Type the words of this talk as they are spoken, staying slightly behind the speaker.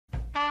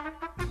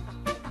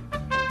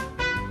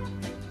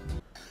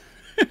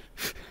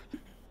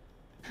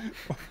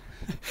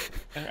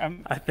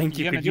I think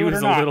you could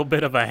use a little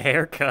bit of a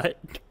haircut,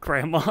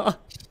 Grandma.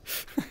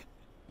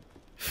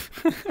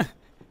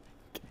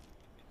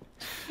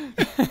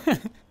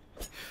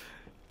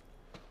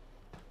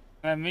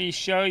 Let me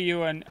show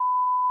you an...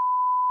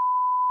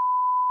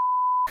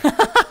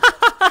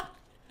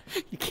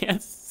 You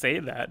can't say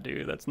that,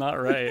 dude. That's not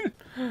right.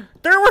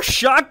 There were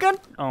shotgun...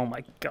 Oh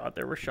my god,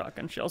 there were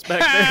shotgun shells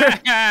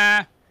back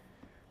there.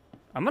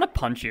 I'm gonna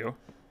punch you.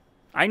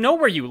 I know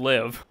where you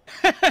live.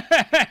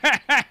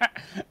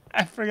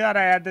 I forgot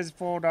I had this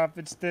pulled up.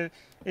 It's the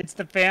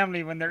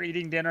family when they're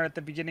eating dinner at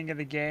the beginning of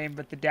the game,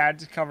 but the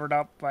dad's covered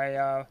up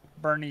by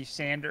Bernie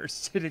Sanders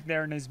sitting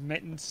there in his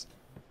mittens.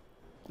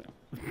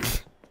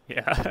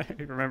 Yeah, I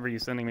remember you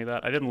sending me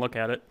that. I didn't look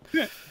at it.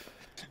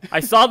 I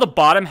saw the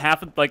bottom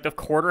half of, like, the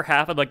quarter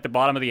half of, like, the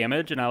bottom of the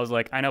image, and I was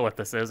like, I know what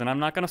this is, and I'm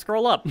not gonna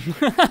scroll up.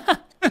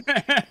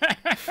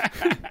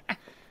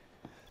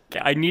 Okay,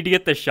 I need to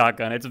get this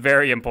shotgun. It's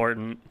very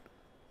important.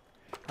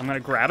 I'm gonna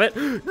grab it.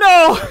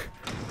 No!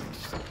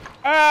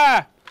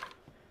 Ah!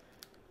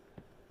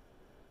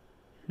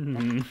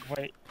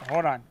 Wait,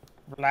 hold on.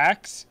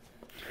 Relax.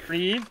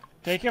 Breathe.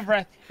 Take a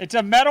breath. It's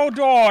a metal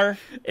door.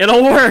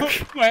 It'll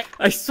work. Wait.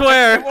 I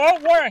swear. It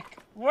won't work.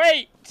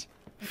 Wait.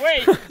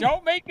 Wait.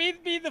 Don't make me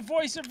be the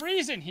voice of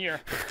reason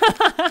here.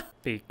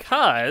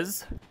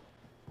 Because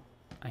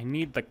I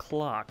need the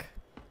clock.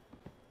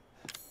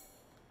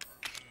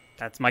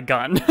 That's my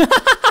gun.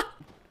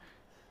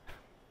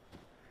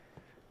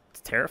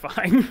 It's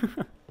terrifying.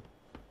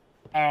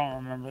 I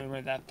don't remember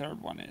where that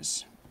third one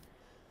is.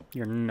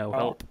 You're no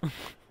help.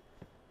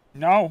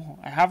 No.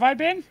 Have I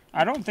been?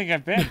 I don't think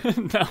I've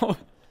been. No.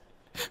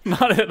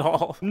 Not at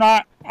all.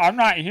 I'm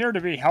not here to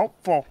be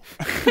helpful.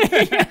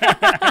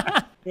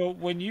 So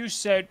when you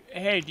said,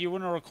 hey, do you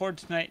want to record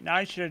tonight? And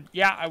I said,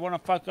 yeah, I want to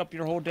fuck up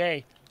your whole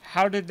day.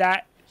 How did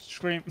that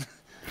scream?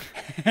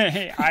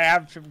 Hey, I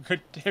have some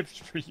good tips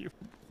for you.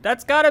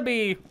 That's gotta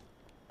be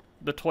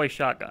the toy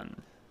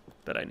shotgun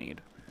that I need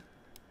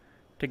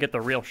to get the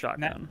real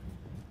shotgun.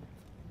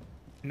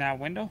 In that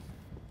window?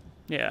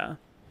 Yeah.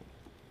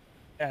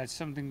 Yeah, it's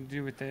something to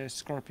do with the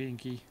scorpion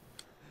key.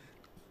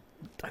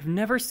 I've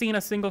never seen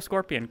a single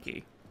scorpion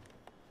key.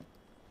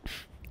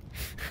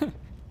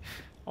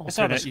 It's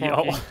not a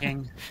scorpion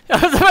king.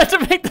 I was about to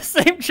make the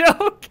same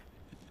joke.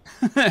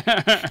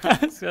 I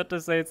was about to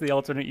say it's the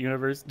alternate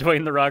universe,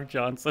 Dwayne "The Rock"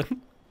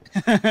 Johnson.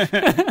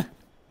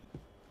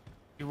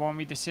 You want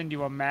me to send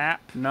you a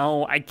map?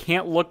 No, I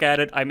can't look at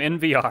it. I'm in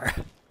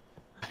VR.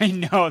 I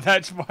know,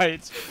 that's why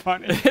it's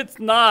funny. It's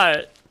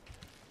not.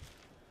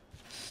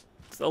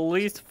 It's the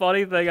least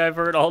funny thing I've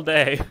heard all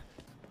day.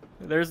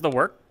 There's the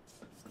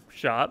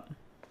workshop.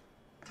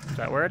 Is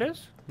that where it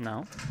is?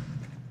 No.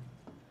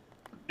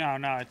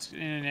 No, it's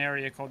in an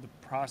area called the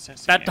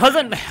processing That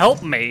doesn't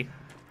help me.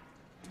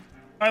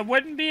 It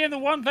wouldn't be in the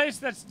one place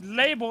that's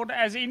labeled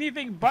as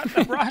anything but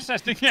the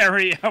processing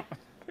area.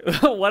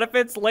 What if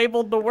it's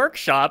labeled the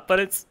workshop, but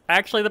it's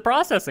actually the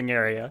processing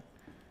area?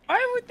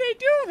 Why would they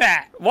do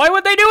that? Why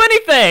would they do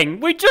anything?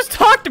 We just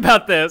talked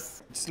about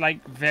this. It's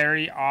like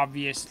very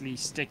obviously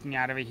sticking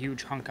out of a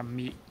huge hunk of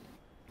meat.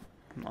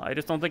 Well, I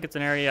just don't think it's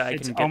an area I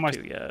can get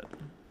to yet.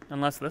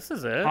 Unless this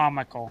is it.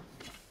 Comical.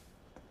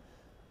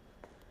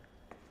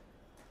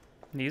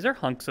 These are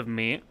hunks of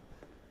meat.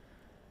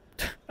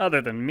 Other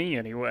than me,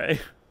 anyway.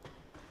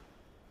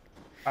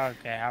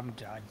 Okay, I'm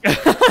done.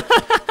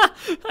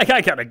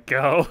 I gotta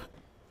go.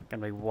 I'm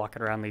gonna be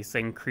walking around these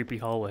same creepy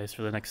hallways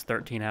for the next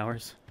 13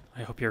 hours.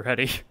 I hope you're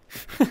ready.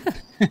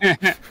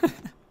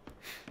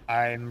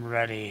 I'm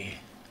ready.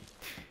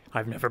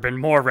 I've never been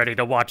more ready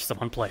to watch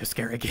someone play a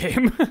scary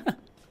game.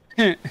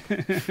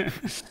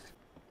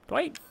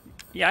 Wait.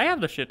 Yeah, I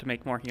have the shit to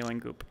make more healing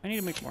goop. I need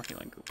to make more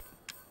healing goop.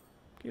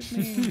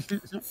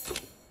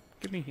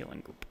 Give me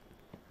healing goop.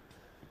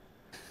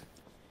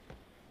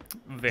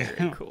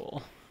 Very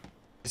cool.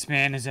 This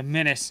man is a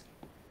menace.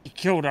 He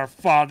killed our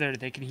father.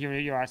 They can hear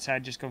you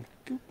outside just going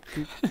goop,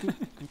 goop, goop,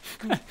 goop,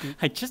 goop, goop.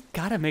 I just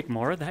gotta make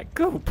more of that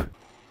goop.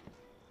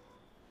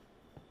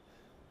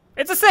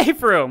 It's a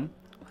safe room.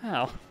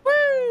 Wow.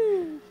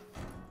 Woo!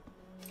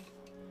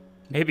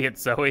 Maybe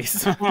it's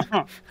Zoe's.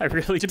 I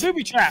really It's a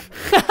booby trap.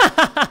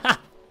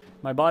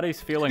 My body's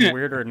feeling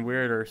weirder and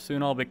weirder.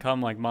 Soon I'll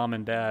become like mom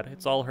and dad.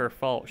 It's all her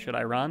fault. Should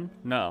I run?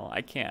 No,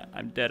 I can't.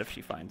 I'm dead if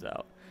she finds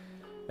out.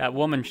 That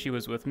woman she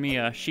was with,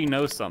 Mia, she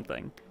knows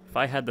something. If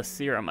I had the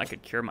serum, I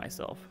could cure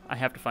myself. I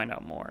have to find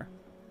out more.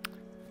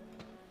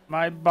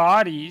 My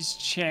body's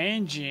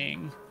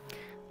changing.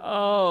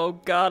 Oh,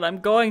 God, I'm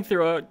going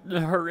through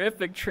a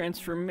horrific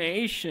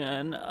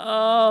transformation.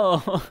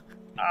 Oh.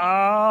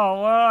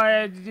 Oh, well,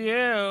 I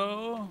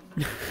do.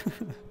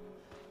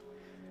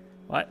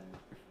 What?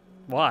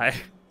 Why?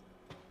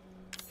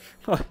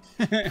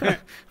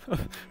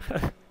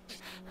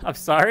 I'm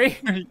sorry?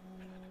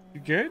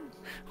 You good?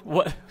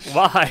 What?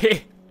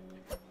 Why?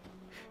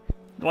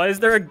 Why is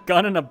there a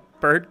gun in a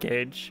bird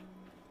cage?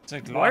 It's a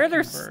bird.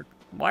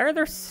 Why are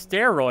there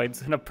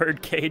steroids in a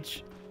bird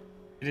cage?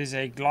 It is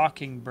a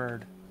glocking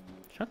bird.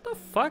 Shut the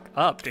fuck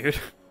up, dude.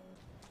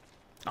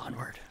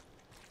 Onward.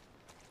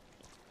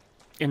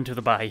 into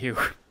the bayou.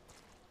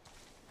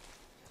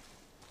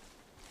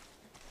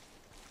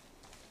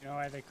 You know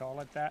why they call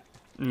it that?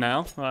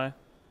 No? Why?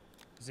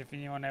 Because if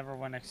anyone ever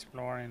went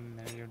exploring,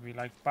 you'd be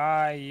like,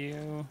 bye,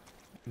 you.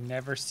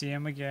 Never see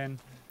him again.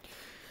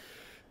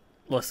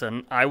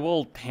 Listen, I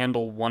will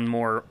handle one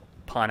more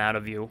pun out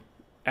of you,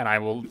 and I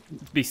will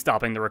be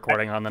stopping the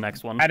recording on the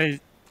next one. That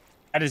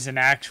is an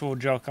actual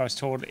joke I was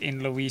told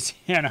in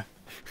Louisiana.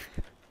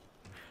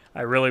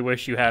 I really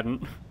wish you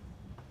hadn't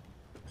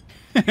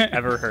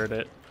ever heard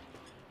it.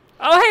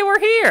 Oh, hey, we're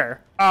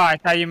here! Oh, I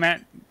thought you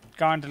meant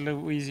gone to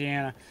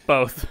Louisiana.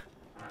 Both.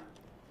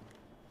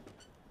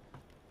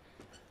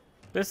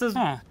 This is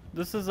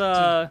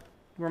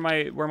where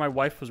my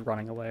wife was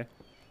running away.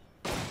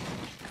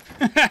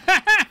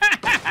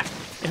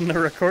 In the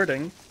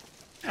recording.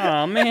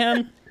 Oh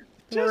man.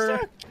 Just how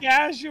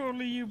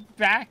casually you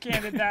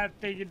backhanded that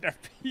thing into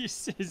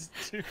pieces,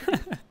 dude.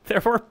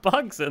 There were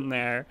bugs in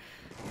there.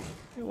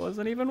 It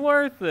wasn't even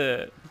worth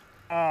it.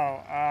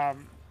 Oh,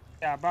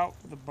 yeah, about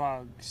the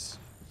bugs.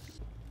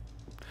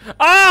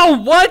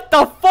 Oh, what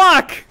the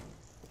fuck?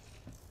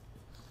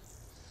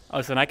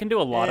 Listen, I can do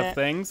a lot of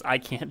things. I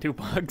can't do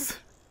bugs.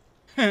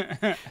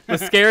 The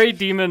scary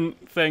demon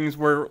things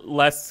were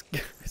less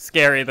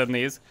scary than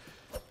these.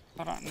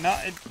 Hold on. No,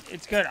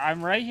 it's good.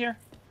 I'm right here.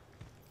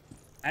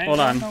 Hold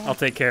on. I'll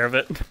take care of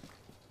it.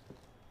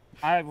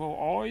 I will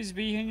always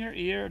be in your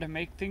ear to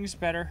make things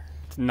better.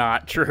 It's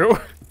not true.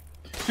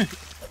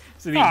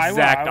 It's the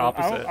exact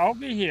opposite. I'll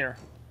be here.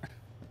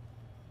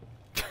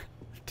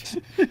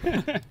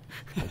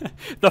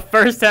 The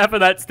first half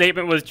of that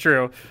statement was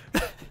true.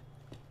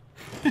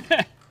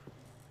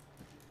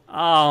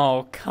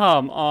 Oh,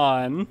 come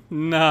on.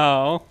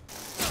 No.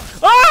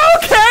 Oh,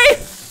 okay!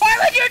 Why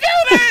would you do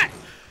that?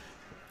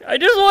 I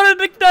just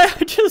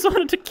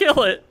wanted to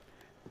kill it.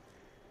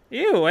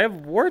 Ew, I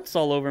have warts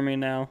all over me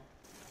now.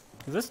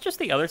 Is this just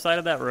the other side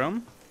of that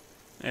room?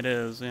 It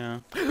is, yeah.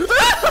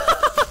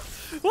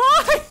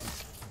 Why?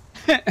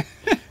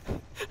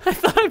 I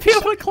thought I'd be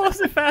able to close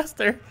it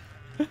faster.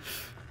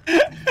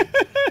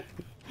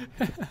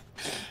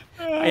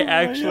 I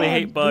actually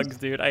hate bugs,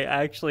 dude. I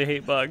actually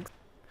hate bugs.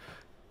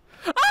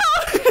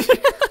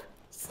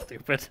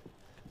 Stupid.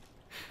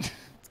 It's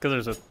because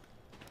there's a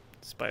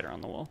spider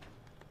on the wall.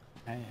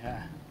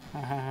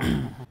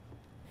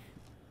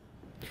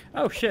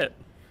 Oh shit.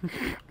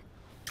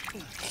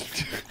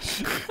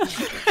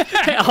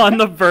 On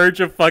the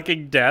verge of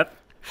fucking death.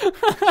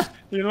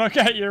 You look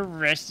at your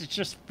wrist, it's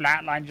just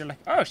flatlined. You're like,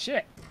 oh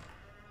shit.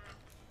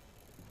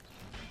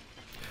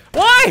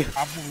 Why?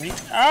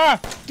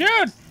 Ah,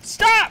 dude,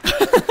 stop!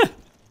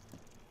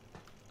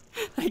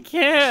 I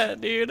can't,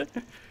 dude.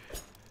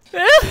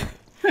 Get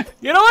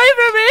away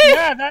from me!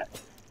 Yeah, that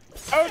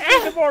would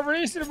be the more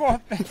reasonable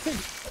thing.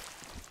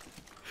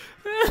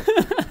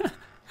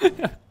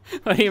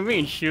 What do you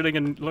mean,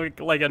 shooting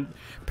like a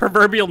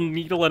proverbial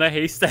needle in a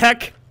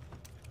haystack?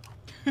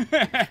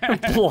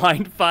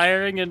 Blind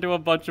firing into a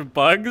bunch of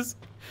bugs?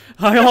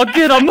 I'll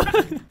get them!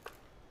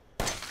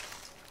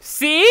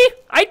 See?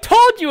 I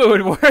told you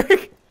it would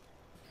work!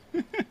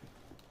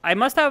 I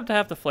must have to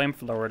have the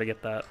flamethrower to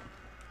get that.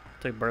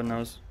 To burn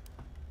those.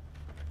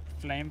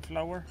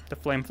 Flamethrower? The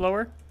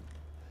flamethrower?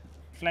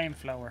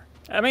 Flamethrower.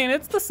 I mean,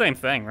 it's the same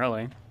thing,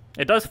 really.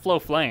 It does flow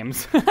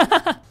flames.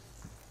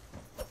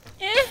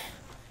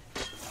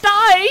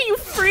 Die, you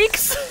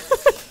freaks!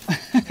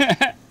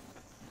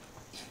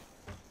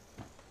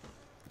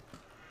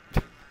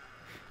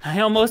 I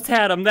almost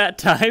had him that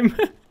time.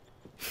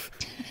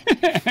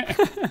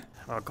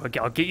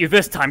 I'll get you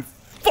this time,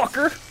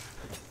 fucker!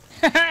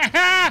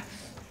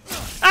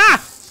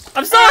 Ah!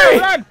 I'm sorry!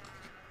 Run!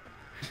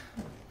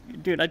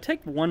 Dude, I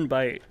take one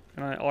bite,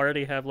 and I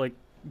already have, like...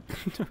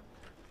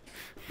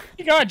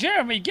 You got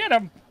Jeremy, get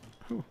him!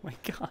 Oh my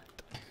god.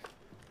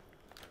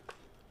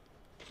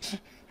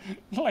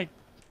 Like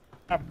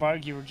a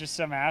bug, you were just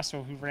some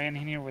asshole who ran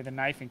in here with a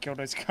knife and killed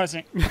his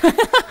cousin.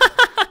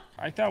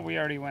 I thought we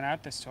already went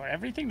out this door.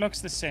 Everything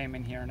looks the same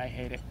in here, and I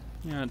hate it.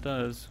 Yeah, it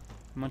does.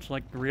 Much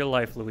like real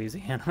life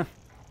Louisiana.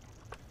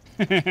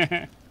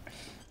 I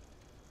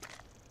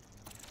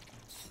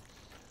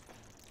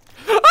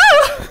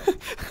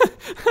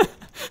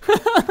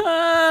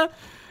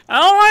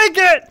don't like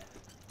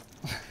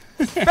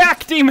it!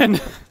 Back, demon!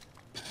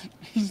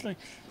 He's like,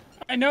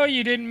 I know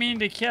you didn't mean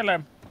to kill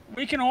him.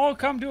 We can all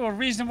come to a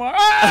reasonable...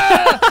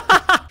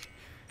 Ah!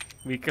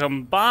 We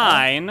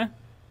combine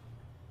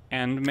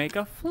and make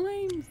a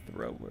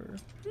flamethrower.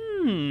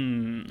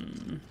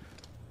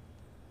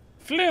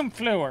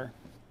 Flamethrower.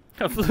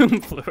 A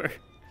flamethrower.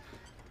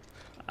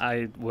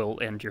 I will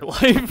end your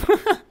life.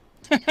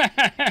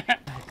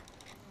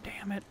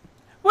 Damn it.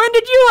 When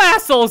did you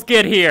assholes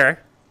get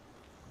here?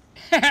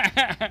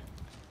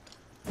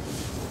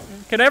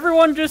 Can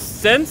everyone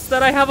just sense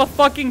that I have a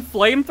fucking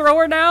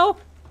flamethrower now?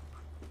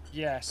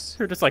 Yes.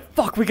 They're just like,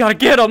 fuck, we gotta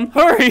get him!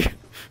 Hurry!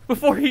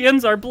 Before he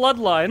ends our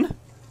bloodline.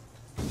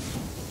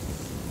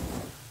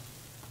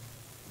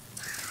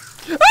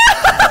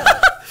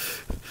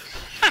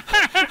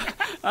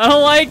 I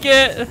don't like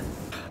it.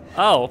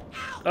 Oh,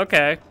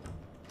 okay.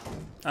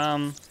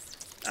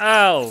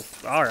 Oh,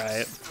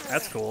 alright.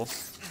 That's cool.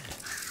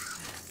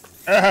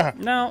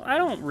 No, I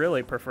don't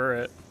really prefer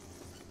it.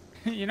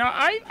 You know,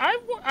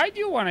 I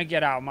do want to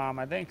get out,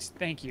 Mama.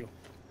 Thank you.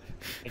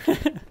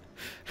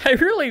 I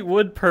really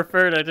would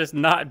prefer to just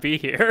not be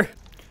here.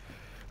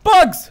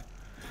 Bugs!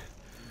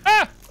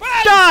 Ah!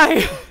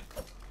 Die!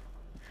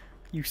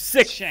 You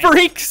sick Shame.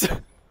 freaks!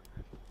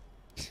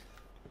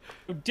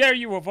 How dare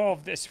you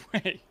evolve this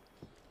way?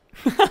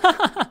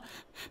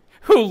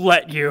 Who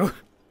let you?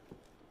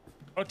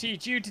 I'll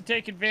teach you to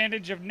take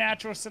advantage of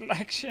natural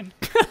selection.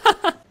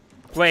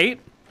 Wait,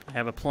 I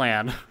have a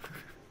plan.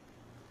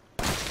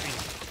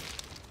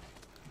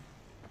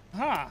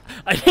 Huh.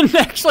 I didn't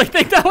actually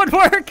think that would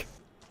work.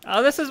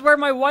 Oh, this is where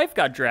my wife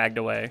got dragged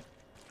away.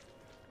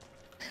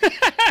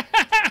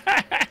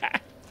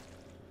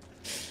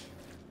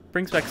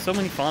 Brings back so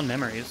many fond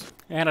memories.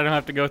 And I don't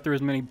have to go through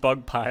as many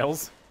bug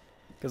piles.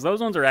 Because those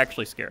ones are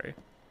actually scary.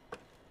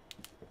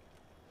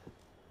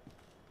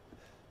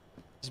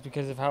 Is it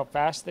because of how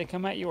fast they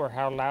come at you or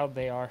how loud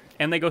they are?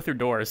 And they go through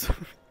doors.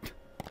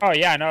 Oh,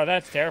 yeah, no,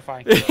 that's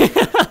terrifying.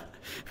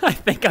 I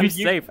think I'm You-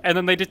 safe. And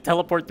then they just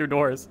teleport through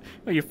doors.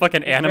 Oh, you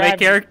fucking anime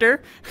grabs you.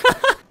 character?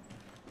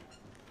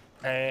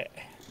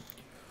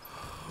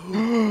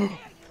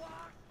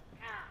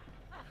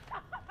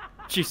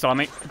 She saw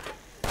me.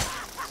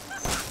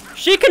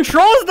 She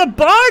controls the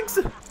bugs?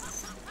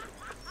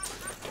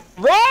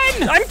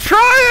 Run! I'm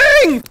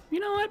trying! You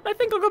know what? I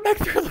think I'll go back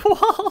through the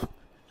wall.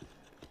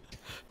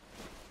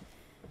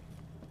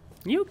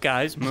 You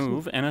guys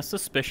move in a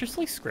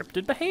suspiciously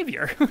scripted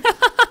behavior.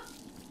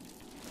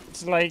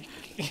 It's like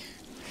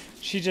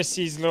she just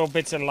sees little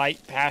bits of light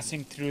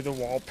passing through the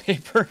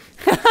wallpaper.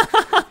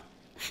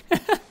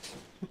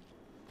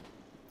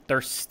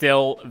 They're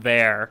still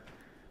there.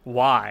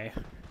 Why?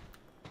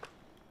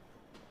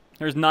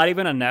 There's not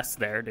even a nest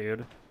there,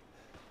 dude.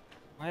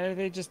 Why are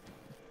they just...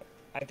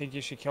 I think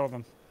you should kill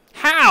them.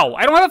 How?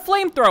 I don't have a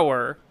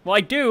flamethrower. Well,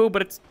 I do,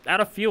 but it's out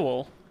of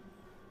fuel.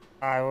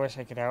 I wish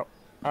I could help.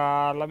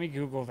 Let me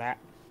Google that.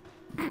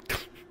 I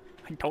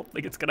don't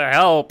think it's gonna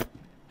help.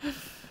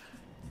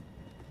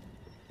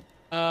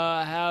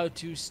 How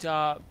to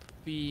stop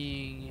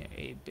being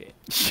a bitch.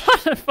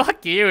 Shut the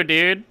fuck you,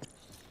 dude.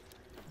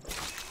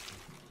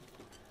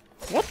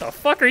 What the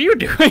fuck are you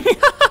doing?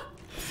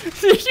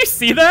 Did you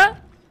see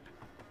that?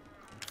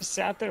 Just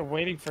sat there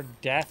waiting for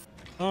death.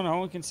 Oh no,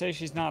 one can say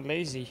she's not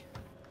lazy.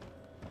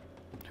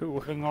 Who?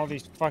 Putting all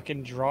these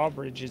fucking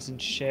drawbridges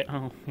and shit.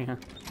 Oh, yeah.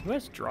 Who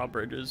has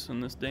drawbridges in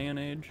this day and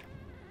age?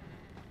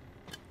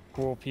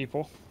 Cool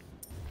people.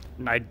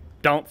 And I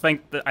don't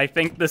think that. I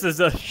think this is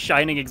a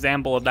shining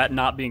example of that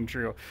not being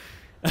true.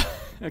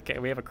 Okay,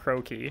 we have a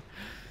crow key.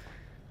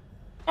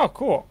 Oh,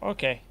 cool.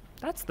 Okay.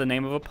 That's the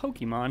name of a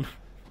Pokemon.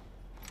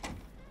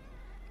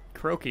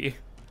 Croaky.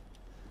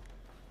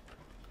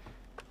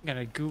 I'm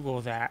gonna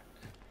Google that.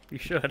 You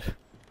should.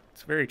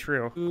 It's very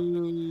true.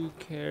 Who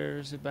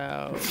cares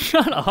about...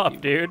 Shut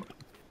up, dude.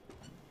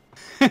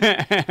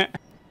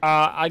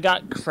 I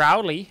got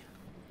Crowley.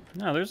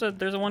 No, there's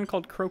a one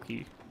called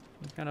Croaky.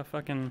 He's got a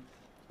fucking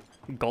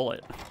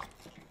gullet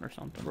or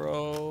something.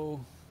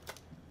 Bro.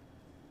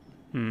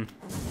 Hmm.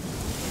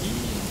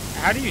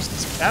 How do you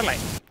spell it?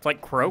 It's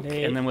like croak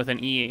They- and then with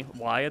an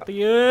E-Y at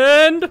the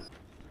end.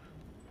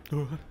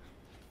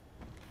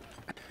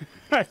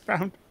 I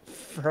found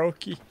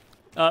Froakie.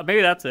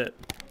 Maybe that's it.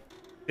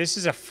 This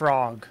is a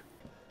frog.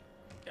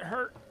 It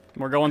hurt.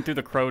 We're going through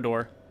the crow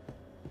door.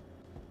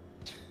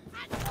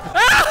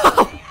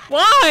 Ow!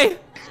 Why?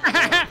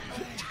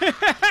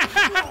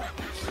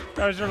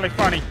 That was really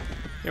funny.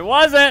 It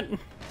wasn't.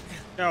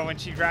 No, when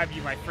she grabbed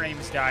you, my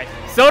frames died.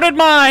 So did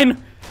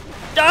mine.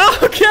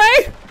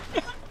 Okay.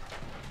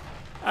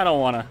 I don't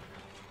wanna.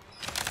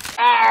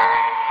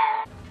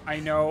 I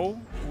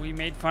know we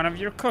made fun of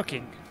your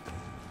cooking.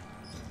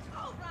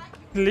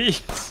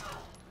 Please.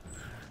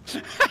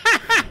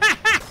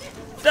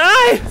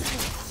 Die!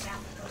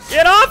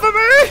 Get off of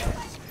me!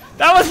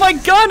 That was my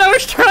gun I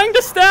was trying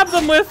to stab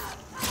them with.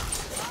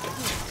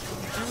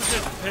 You were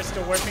just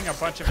pistol whipping a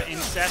bunch of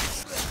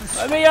insects.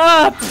 Let me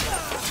up!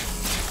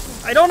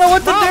 I don't know what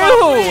to Mama,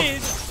 do!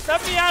 please!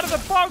 Let me out of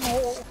the bug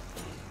hole!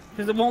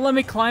 Because it won't let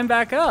me climb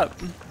back up.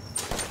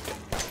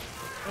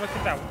 Look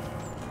at that.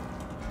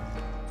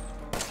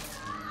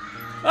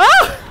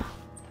 Ah!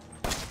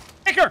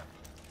 Take her!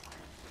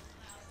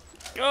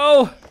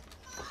 Go!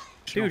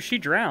 Dude, she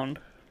drowned.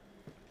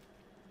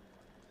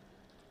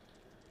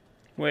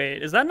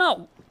 Wait, is that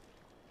not...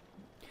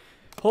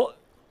 Hold...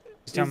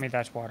 Just tell me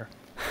that's water.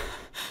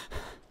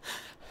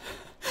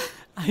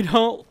 I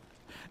don't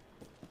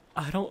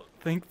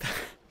think that...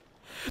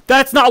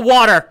 That's not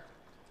water!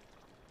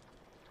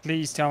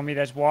 Please tell me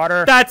that's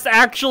water. That's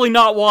actually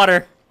not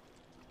water.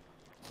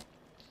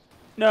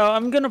 No,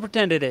 I'm gonna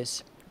pretend it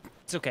is.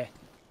 It's okay.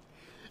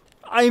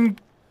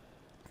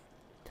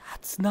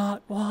 That's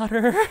not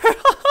water.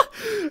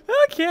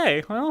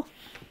 Okay, well...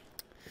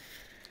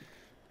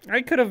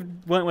 I could have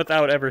went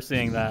without ever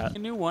seeing that. A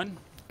new one.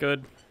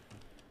 Good.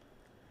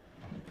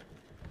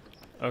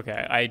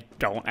 Okay, I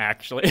don't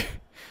actually.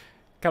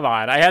 Come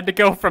on, I had to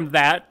go from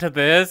that to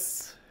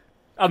this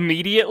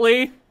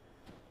immediately.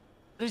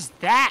 What is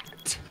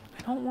that?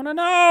 I don't want to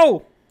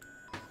know.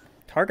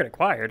 Target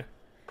acquired.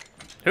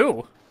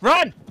 Who?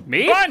 Run!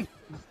 Me? Run!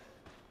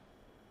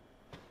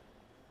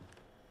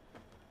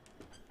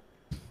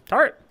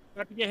 Tart.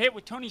 About to get hit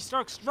with Tony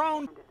Stark's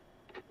drone.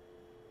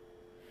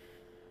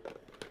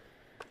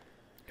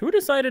 Who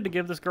decided to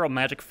give this girl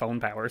magic phone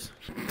powers?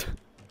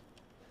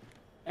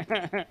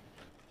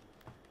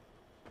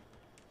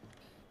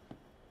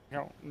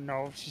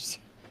 No, she's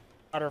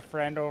got her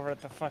friend over at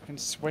the fucking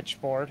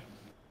switchboard.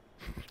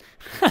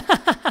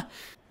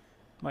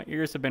 My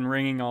ears have been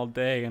ringing all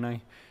day, and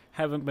I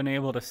haven't been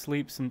able to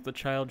sleep since the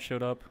child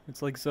showed up.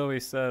 It's like Zoe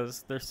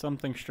says, there's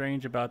something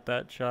strange about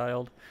that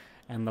child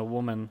and the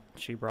woman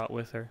she brought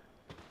with her.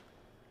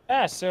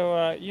 Yeah,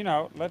 so, you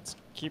know, let's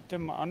keep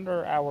them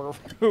under our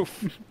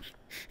roof.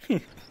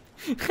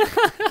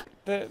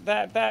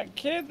 That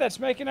kid that's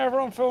making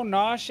everyone feel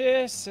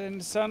nauseous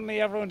and suddenly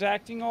everyone's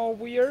acting all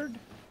weird.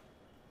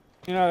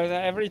 You know,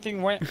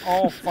 everything went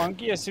all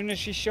funky as soon as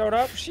she showed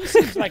up. She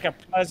seems like a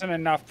pleasant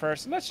enough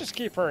person. Let's just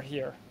keep her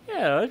here.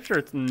 Yeah, I'm sure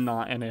it's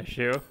not an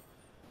issue.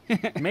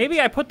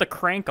 Maybe I put the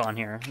crank on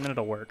here and then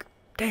it'll work.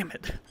 Damn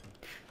it.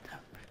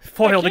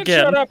 Foiled the kid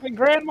again. showed up and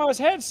Grandma's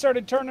head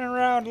started turning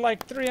around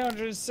like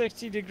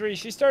 360 degrees.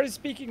 She started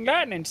speaking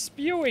Latin and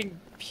spewing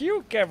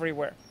puke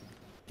everywhere.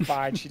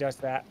 Fine, she does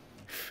that.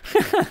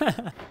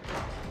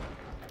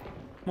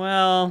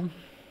 Well,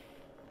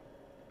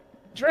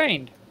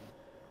 Drained.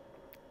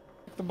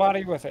 The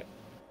body with it.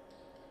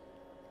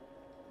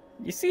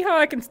 you see how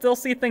I can still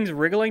see things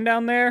wriggling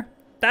down there?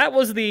 That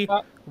was the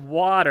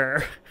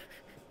water.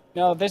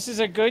 No, this is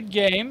a good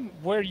game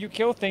where you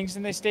kill things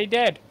and they stay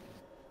dead.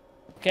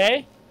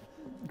 Okay?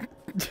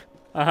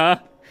 Uh-huh.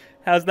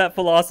 How's that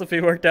philosophy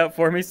worked out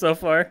for me so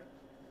far?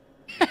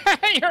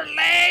 Your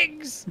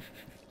legs!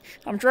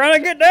 I'm trying to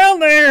get down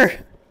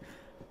there!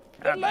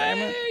 The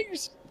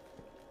legs!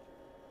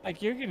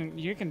 Like, you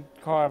can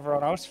call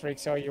everyone else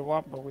freaks all you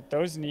want, but with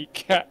those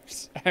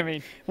kneecaps, I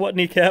mean... What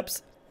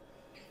kneecaps?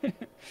 The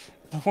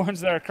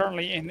ones that are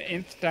currently in the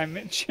nth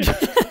dimension.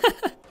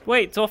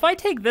 Wait, so if I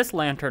take this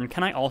lantern,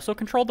 can I also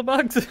control the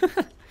bugs?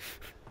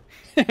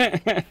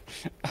 I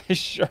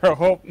sure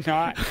hope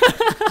not.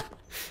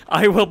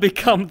 I will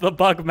become the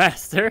bug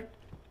master.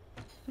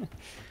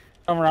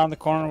 Come around the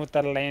corner with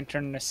that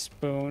lantern and a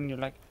spoon. You're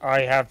like,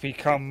 I have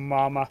become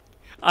Mama.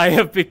 I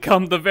have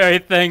become the very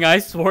thing I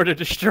swore to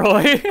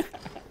destroy.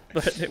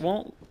 But it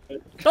won't.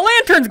 The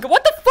lantern's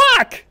what the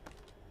fuck?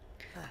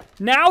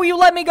 Now you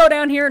let me go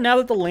down here now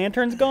that the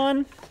lantern's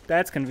gone?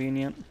 That's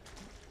convenient.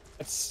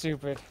 That's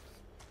stupid.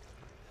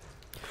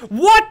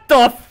 What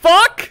the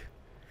fuck?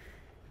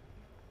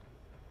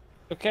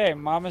 Okay,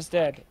 Mama's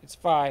dead. It's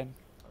fine.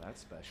 Well,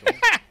 that's special.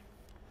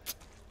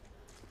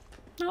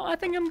 No, I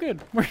think I'm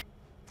good.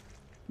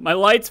 My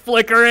light's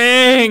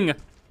flickering!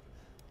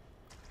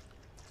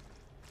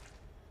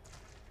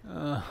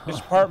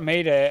 This part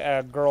made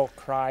a girl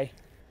cry.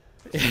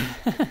 Did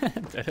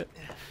it?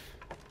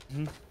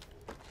 Mm-hmm.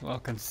 Well,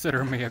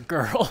 consider me a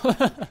girl.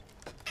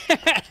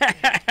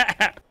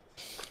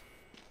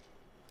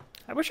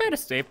 I wish I had a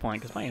save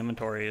point, because my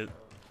inventory is...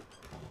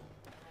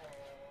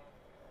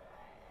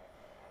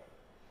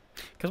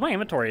 Because my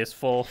inventory is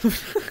full.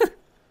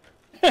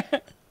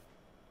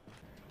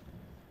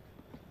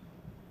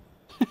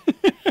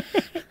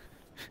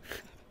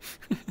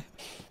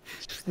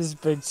 This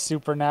big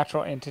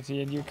supernatural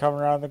entity, and you come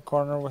around the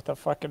corner with a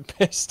fucking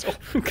pistol.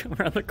 Come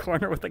around the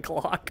corner with a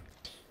Glock.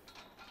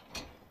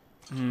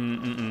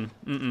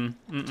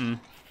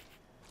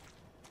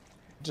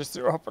 Just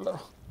threw up a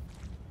little.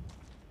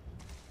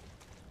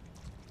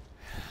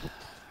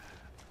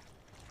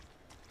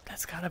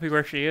 That's gotta be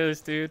where she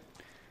is, dude.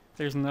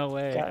 There's no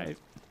way. God.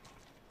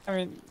 I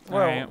mean, All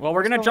right. Well,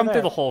 we're gonna jump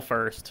through the hole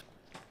first.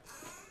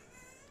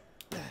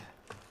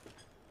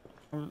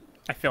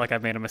 I feel like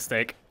I've made a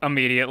mistake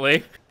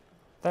immediately.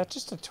 That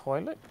just a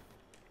toilet?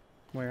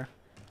 Where?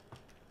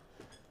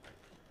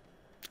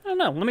 I don't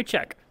know. Let me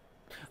check.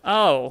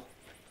 Oh.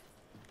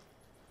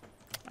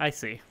 I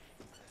see.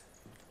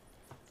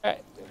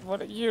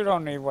 What? You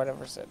don't need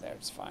whatever's in there.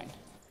 It's fine.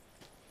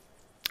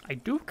 I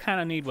do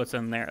kind of need what's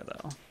in there,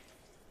 though.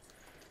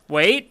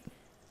 Wait.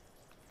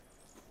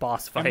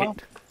 Boss fight. Ammo?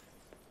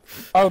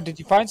 Oh, did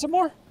you find some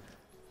more?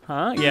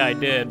 Huh? Yeah, I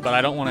did, but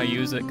I don't want to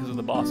use it because of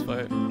the boss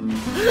fight.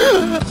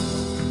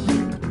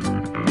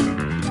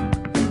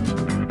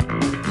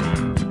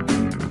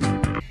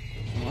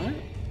 What?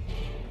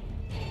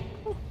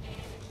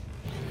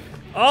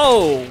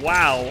 Oh,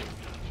 wow.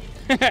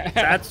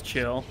 That's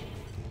chill.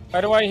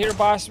 Why do I hear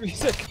boss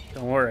music?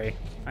 Don't worry.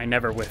 I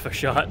never whiff a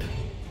shot.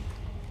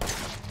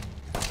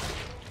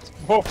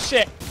 Oh,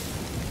 shit.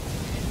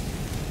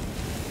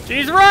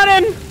 She's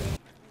running!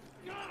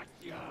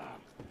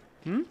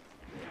 Hmm?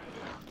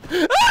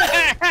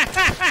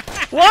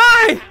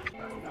 Why?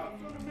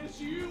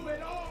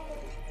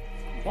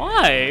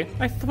 Why?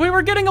 We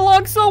were getting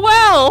along so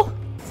well!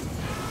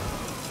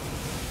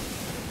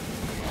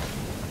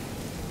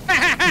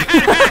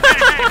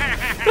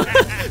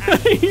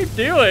 What are you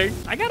doing?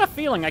 I got a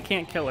feeling I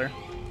can't kill her.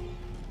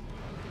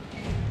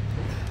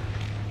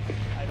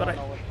 I don't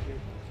know what to do.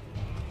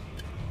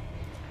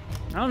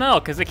 I don't know,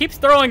 because it keeps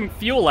throwing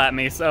fuel at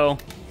me, so...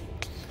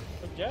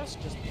 I guess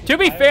just... To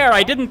be fair,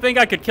 I didn't think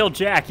I could kill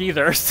Jack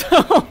either,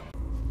 so...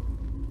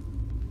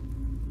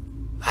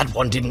 That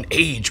one didn't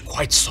age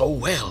quite so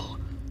well.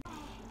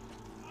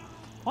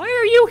 Why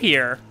are you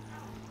here?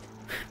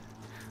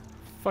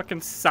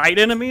 Fucking side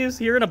enemies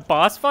here in a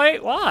boss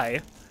fight?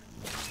 Why?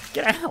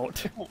 Get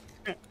out.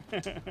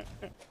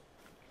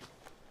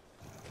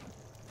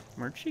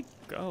 Where'd she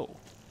go?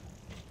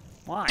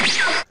 Why?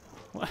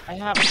 I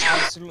have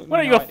absolutely What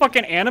are you, no a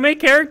fucking anime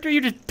character?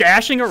 You just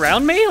dashing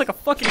around me like a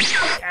fucking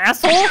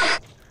asshole?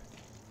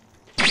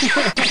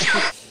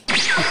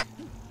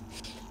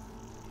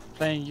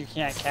 Thing, you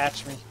can't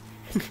catch me.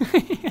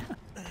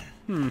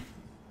 Yeah.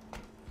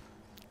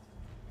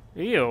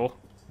 Ew.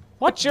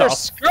 What's your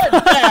skirt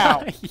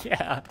now?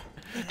 Yeah.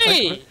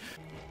 Hey!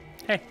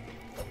 Hey.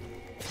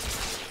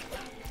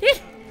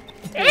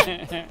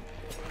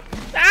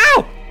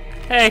 Ow!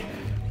 Hey,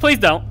 please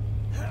don't.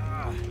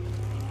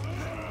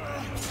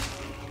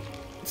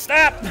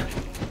 Stop!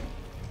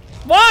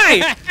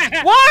 Why?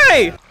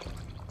 Why?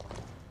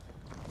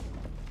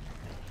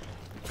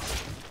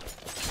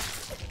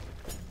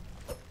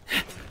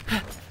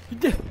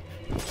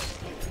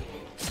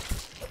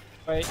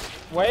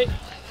 Wait.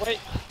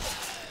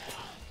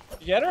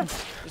 You get her?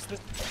 Did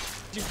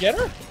you get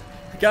her?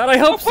 God, I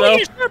hope so. Put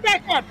your shirt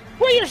back on!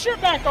 Put your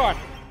shirt back on!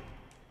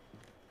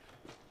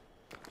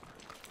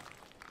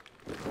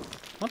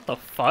 What the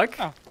fuck?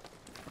 Oh.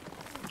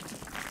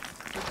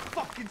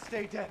 Fucking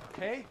stay dead,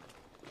 okay?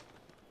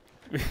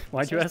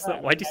 Why'd you ask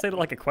that? Why'd you say that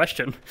like a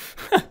question?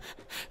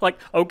 Like,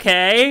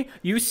 okay,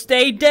 you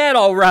stay dead,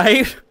 all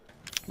right.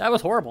 That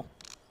was horrible.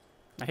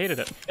 I hated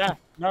it. Yeah,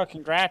 no,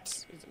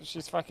 congrats.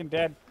 She's fucking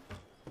dead.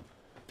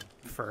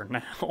 For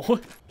now.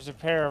 There's a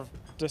pair of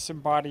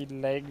disembodied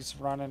legs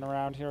running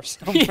around here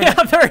somewhere.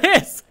 Yeah, there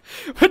is,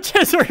 which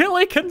is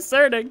really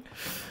concerning.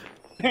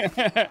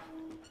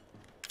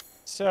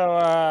 So,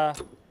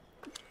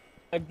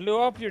 I blew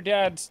up your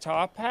dad's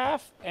top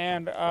half,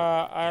 and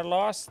I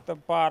lost the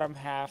bottom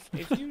half.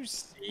 If you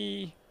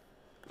see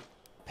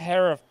a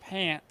pair of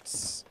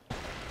pants,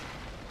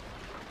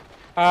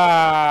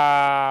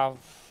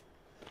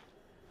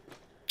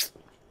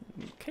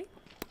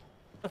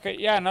 okay,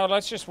 yeah, no,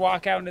 let's just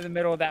walk out into the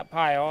middle of that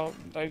pile.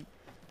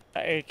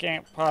 I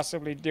can't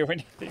possibly do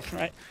anything,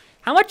 right?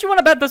 How much you want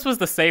to bet this was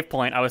the save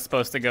point I was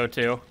supposed to go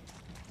to?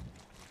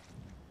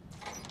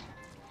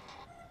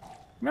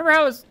 Remember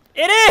how it was?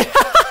 It is!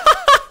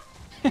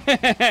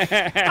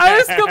 I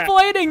was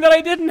complaining that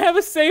I didn't have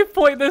a save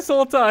point this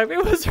whole time.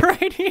 It was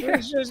right here.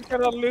 It's just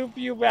gonna loop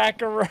you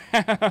back around.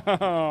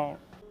 I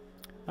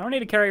don't need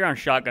to carry around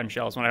shotgun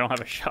shells when I don't have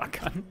a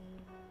shotgun.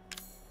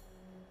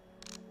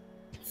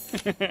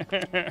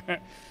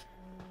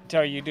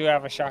 Until you do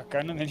have a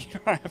shotgun, and then you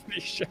don't have any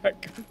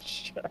shotgun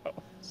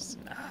shells.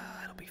 Nah,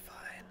 it'll be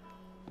fine.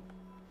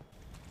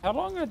 How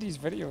long are these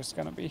videos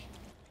gonna be?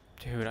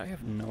 Dude, I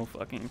have no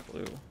fucking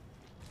clue.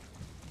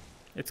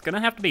 It's gonna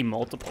have to be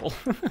multiple.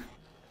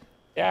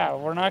 Yeah,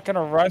 we're not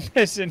gonna run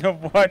this into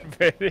one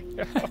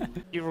video.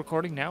 You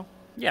recording now?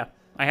 Yeah,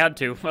 I had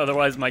to.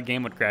 Otherwise, my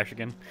game would crash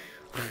again.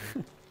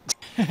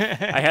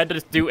 I had to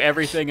just do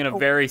everything in a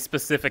very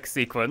specific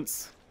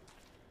sequence.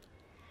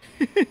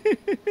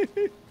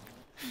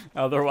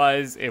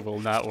 Otherwise, it will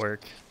not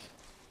work.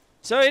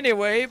 So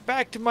anyway,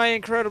 back to my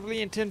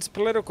incredibly intense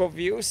political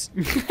views.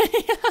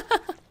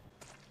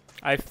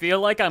 I feel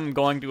like I'm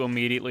going to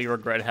immediately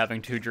regret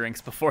having 2 drinks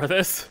before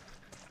this.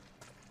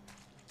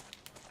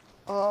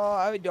 Oh,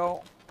 I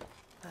don't.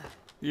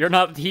 You're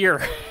not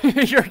here.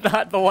 You're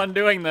not the one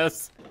doing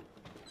this.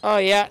 Oh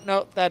yeah,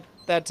 no,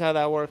 that's how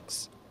that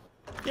works.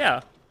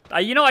 Yeah.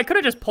 You know, I could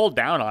have just pulled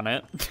down on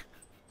it.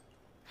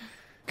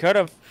 Could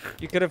have.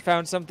 You could have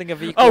found something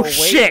of equal Oh, weight.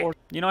 shit! Or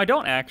You know, I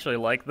don't actually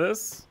like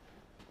this.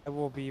 I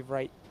will be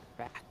right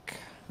back.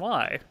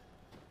 Why?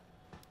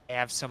 I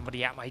have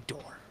somebody at my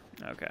door.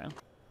 Okay.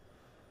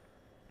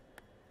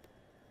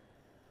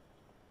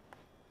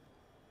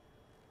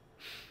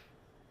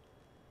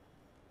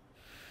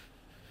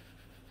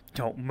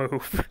 Don't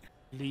move.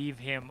 Leave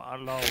him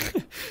alone.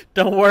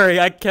 Don't worry,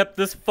 I kept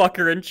this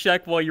fucker in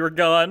check while you were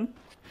gone.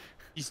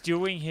 He's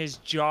doing his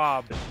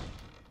job.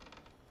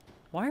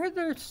 Why are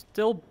they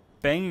still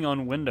banging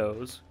on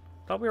windows?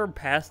 Thought we were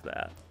past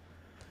that.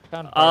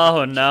 Found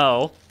Oh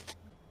no.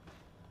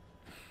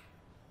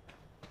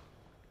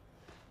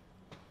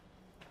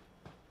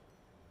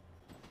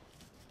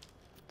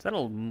 Is that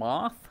a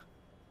moth?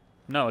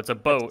 No, it's a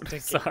boat.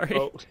 think it's Sorry. a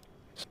boat.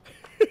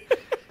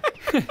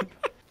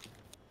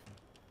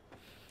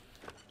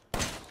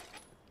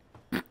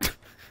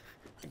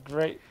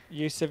 Great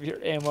use of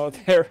your ammo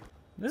there.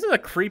 This is a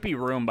creepy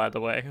room, by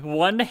the way.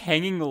 One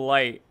hanging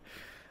light,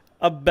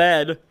 a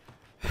bed.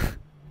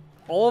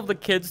 All of the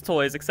kids'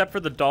 toys, except for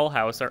the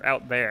dollhouse, are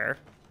out there.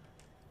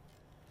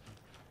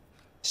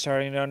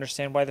 Starting to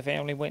understand why the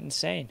family went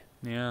insane.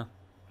 Yeah.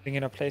 Being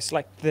in a place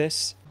like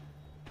this.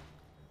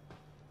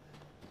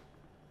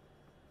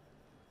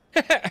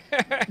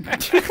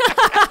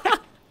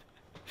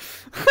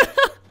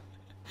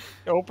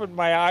 Opened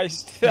my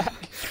eyes to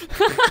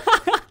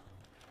that.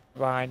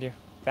 Behind you.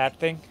 That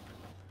thing.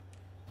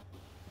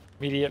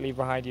 Immediately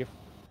behind you.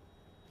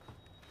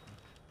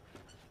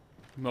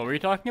 What were you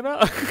talking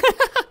about?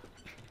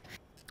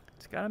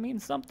 It's gotta mean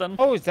something.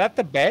 Oh, is that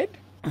the bed?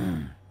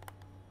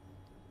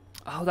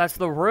 Oh, that's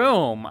the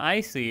room.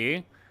 I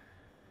see.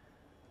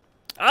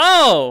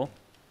 Oh!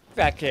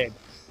 That kid.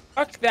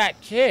 Fuck that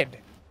kid.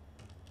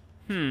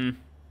 No,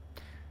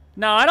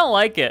 I don't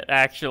like it,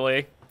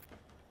 actually.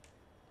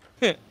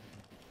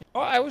 Oh,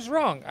 I was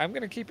wrong. I'm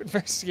gonna keep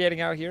investigating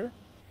out here.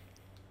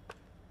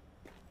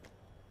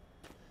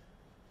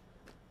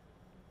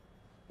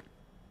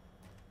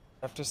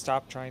 I have to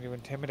stop trying to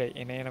intimidate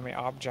inanimate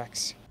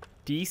objects.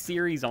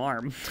 D-series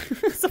arm.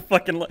 It's a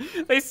fucking...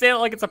 They say it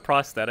like it's a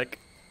prosthetic.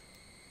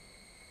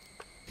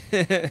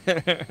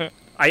 It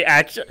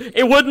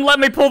wouldn't let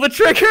me pull the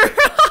trigger!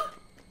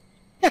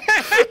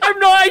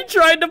 I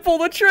tried to pull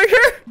the trigger!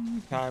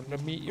 Time to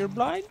meet your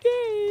blind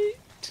date.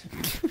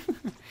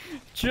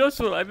 Just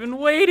what I've been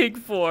waiting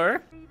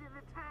for.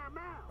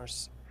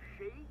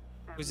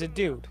 Who's a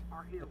dude?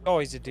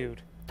 Always a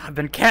dude. I've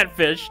been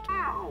catfished.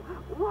 Now,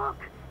 look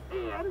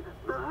in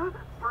the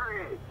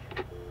fridge.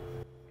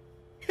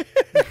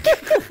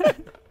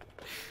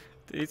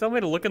 Did he tell me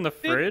to look in the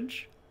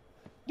fridge?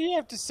 Why do you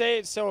have to say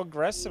it so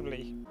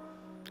aggressively?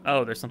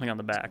 Oh, there's something on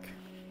the back.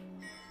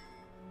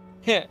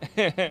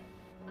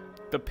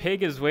 The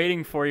pig is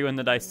waiting for you in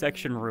the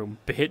dissection room,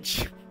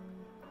 bitch.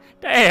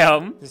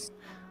 Damn!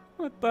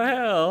 What the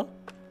hell?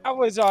 That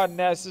was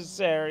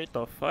unnecessary.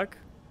 The fuck?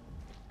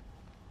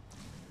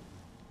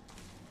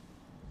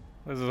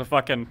 This is a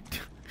fucking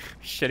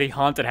shitty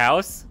haunted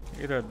house?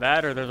 Either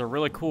that or there's a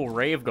really cool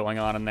rave going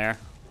on in there.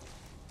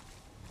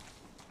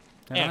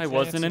 And I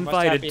wasn't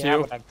invited to.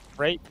 Having a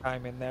great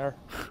time in there.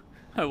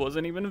 I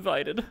wasn't even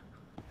invited.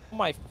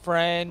 My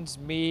friends,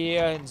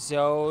 Mia and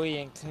Zoe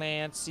and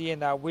Clancy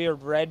and that weird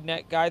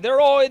redneck guy,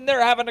 they're all in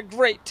there having a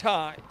great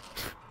time.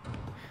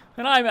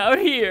 And I'm out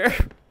here.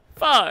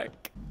 Fuck.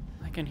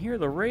 I can hear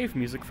the rave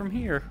music from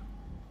here.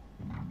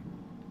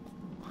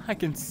 I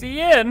can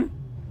see in.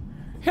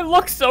 It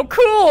looks so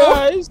cool.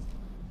 Guys,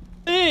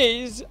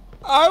 please,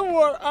 I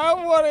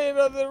want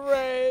another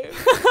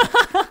rave.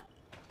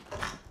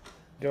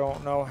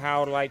 Don't know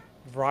how, like,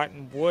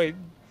 rotten wood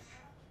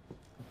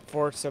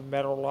force a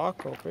metal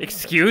lock open.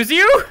 Excuse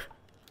you?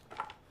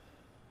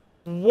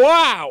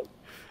 Wow.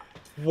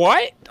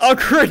 What? A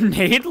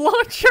grenade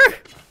launcher?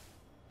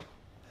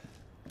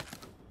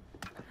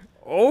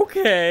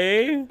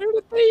 Okay. Where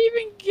did they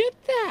even get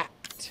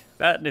that?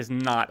 That is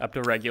not up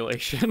to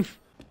regulation.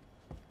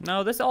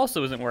 No, this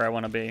also isn't where I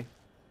want to be.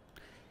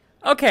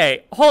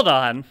 Okay, hold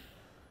on.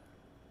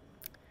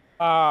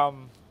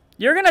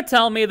 You're gonna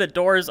tell me that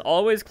doors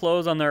always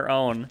close on their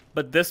own,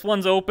 but this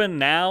one's open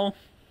now?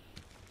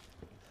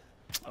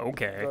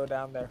 Okay. Go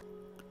down there.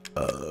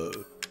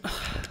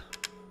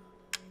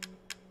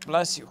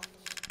 Bless you.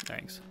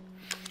 Thanks.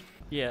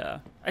 Yeah.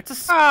 It's a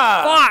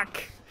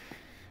fuck!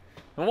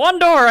 The one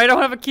door I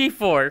don't have a key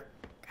for.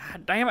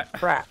 God damn it.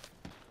 Crap.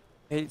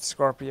 Hate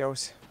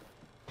Scorpios.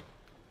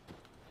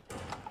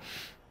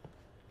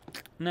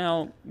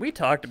 Now, we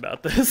talked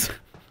about this.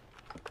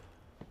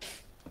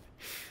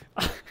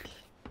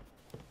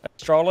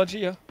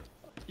 Astrology?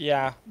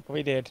 Yeah,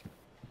 we did.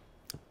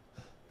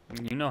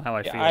 You know how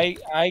I feel.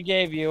 I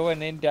gave you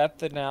an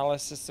in-depth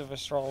analysis of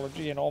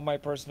astrology and all my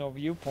personal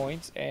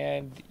viewpoints,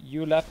 and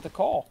you left the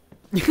call.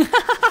 I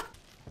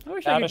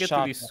wish I Out could of get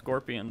through these shotgun.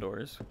 scorpion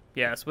doors.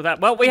 Yes, with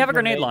that. Well, we have a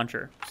grenade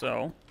launcher,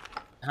 so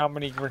How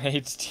many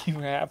grenades do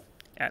you have?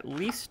 at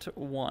least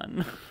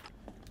one.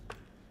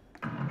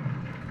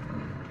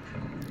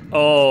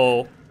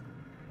 Oh.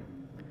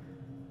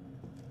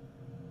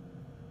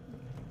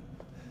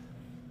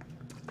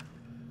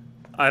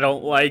 I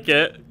don't like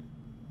it.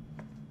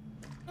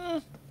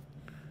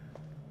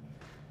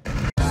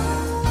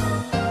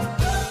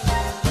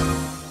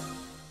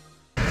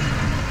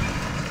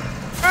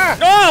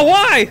 Oh,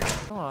 why?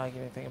 I don't like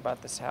anything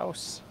about this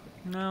house.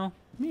 No,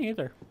 me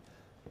either.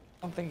 I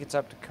don't think it's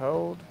up to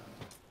code.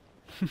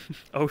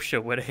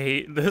 OSHA would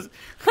hate this.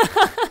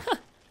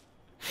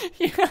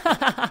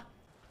 Yeah.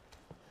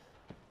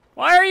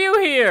 Why are you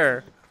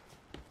here?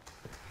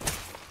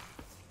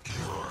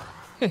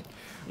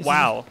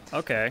 Wow,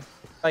 okay.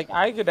 Like,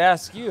 I could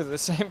ask you the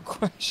same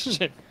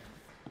question.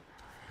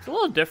 It's a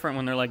little different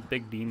when they're like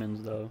big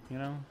demons, though, you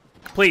know?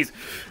 Please,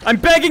 I'm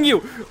begging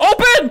you,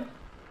 open!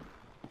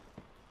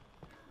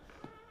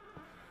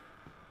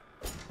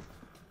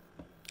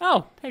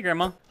 Oh, hey,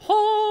 Grandma.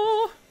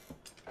 Oh,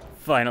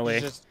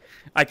 finally,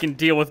 I can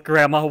deal with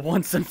Grandma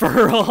once and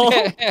for all.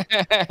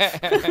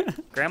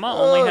 Grandma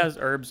only has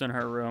herbs in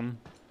her room.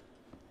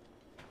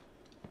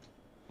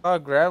 Oh,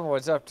 Grandma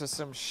was up to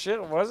some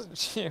shit, wasn't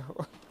she?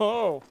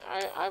 Oh,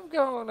 I'm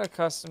going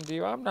accustomed to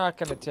you. I'm not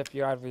going to tip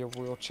you out of your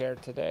wheelchair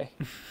today.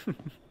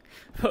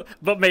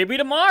 But maybe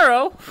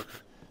tomorrow.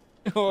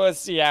 We'll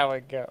see how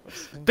it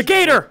goes. The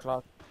gator!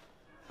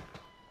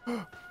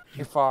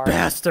 You're far.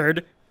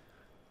 Bastard.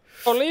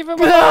 Oh, leave him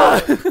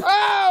alone!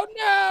 Oh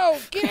no,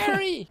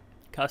 Gary!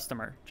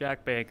 Customer,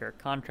 Jack Baker.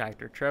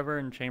 Contractor, Trevor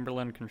and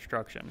Chamberlain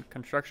Construction.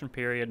 Construction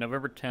period,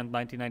 November 10th,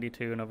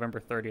 1992, November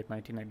 30th,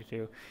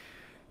 1992.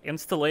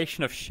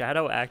 Installation of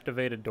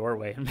shadow-activated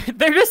doorway.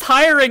 They're just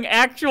hiring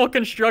actual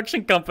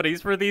construction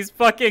companies for these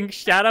fucking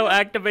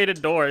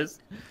shadow-activated doors.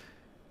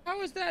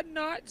 How is that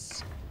not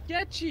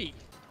sketchy?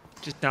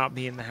 Just not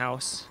be in the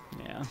house.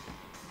 Yeah.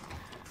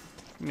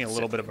 Give me a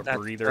little bit of a That's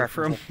breather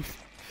from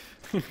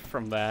preferable.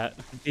 from that.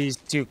 These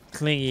two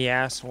clingy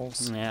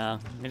assholes. Yeah,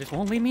 they just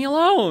won't leave me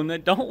alone. I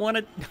don't want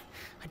to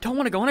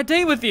go on a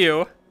date with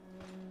you.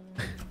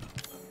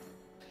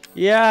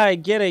 Yeah, I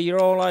get it.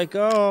 You're all like,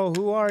 oh,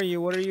 who are you?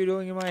 What are you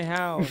doing in my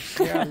house?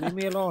 Yeah, leave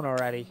me alone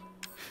already.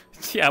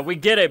 Yeah, we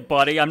get it,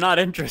 buddy. I'm not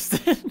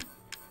interested.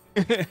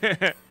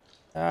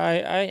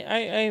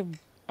 I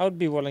would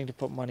be willing to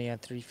put money on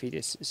 3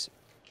 fetuses.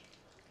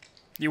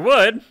 You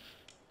would?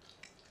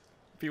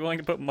 Be willing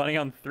to put money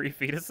on 3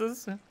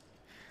 fetuses?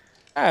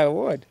 I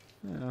would.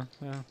 Yeah,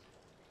 yeah.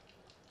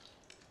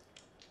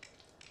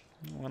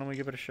 Why don't we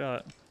give it a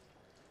shot?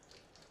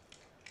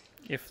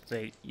 If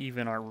they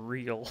even are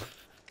real.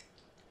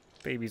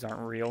 Babies aren't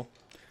real.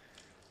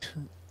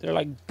 They're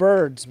like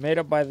birds made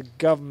up by the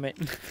government.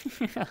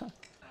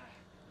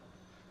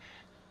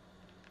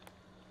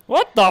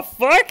 What the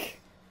fuck?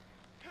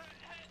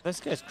 This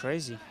guy's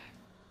crazy.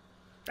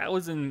 That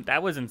was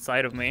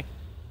inside of me.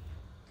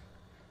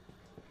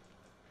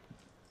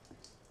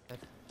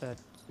 That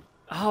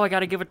Oh, I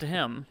gotta give it to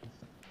him.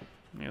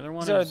 The other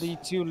one These are is, the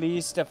 2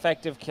 least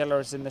effective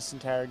killers in this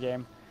entire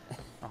game.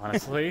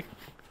 honestly.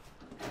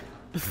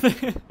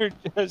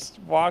 Just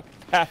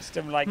walked past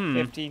him like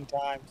 15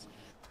 times.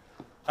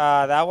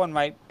 That one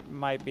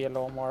might be a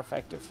little more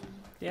effective.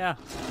 Yeah.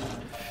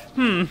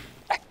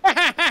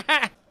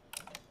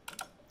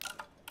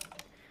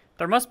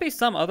 There must be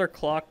some other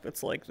clock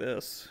that's like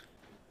this.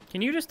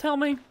 Can you just tell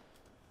me?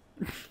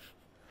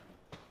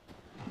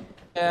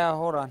 Yeah,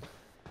 hold on.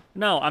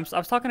 No, I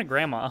was talking to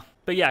Grandma.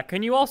 But yeah,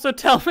 can you also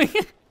tell me?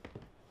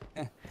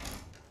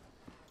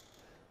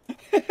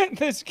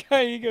 This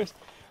guy, he goes,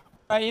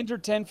 I enter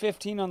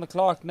 10:15 on the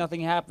clock,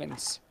 nothing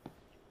happens.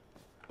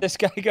 This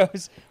guy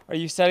goes, are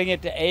you setting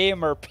it to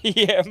AM or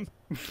PM?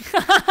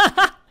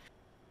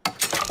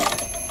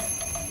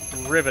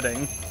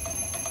 Riveting.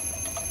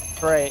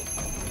 Great.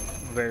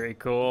 Very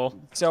cool.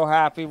 So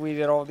happy we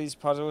did all these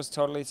puzzles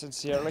totally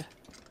sincerely.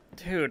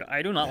 Dude,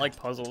 I do not like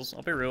puzzles.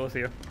 I'll be real with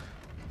you.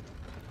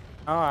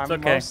 Oh, I'm It's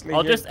okay. mostly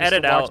I'll here just to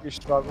edit watch out. you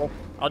struggle.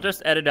 I'll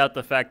just edit out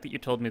the fact that you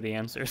told me the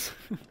answers.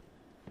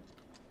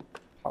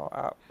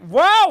 Oh,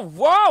 wow,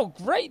 wow,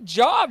 great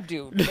job,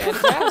 dude.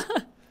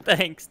 Fantastic.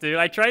 Thanks, dude.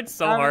 I tried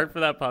so hard for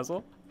that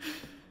puzzle.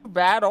 Too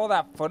bad all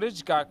that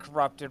footage got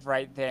corrupted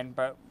right then,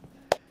 but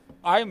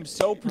I am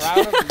so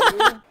proud of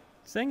you.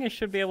 Saying I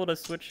should be able to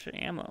switch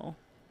ammo.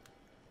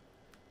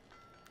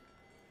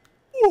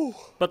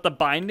 But the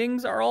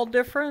bindings are all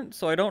different,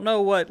 so I don't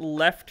know what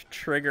left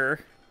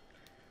trigger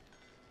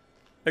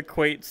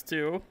equates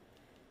to.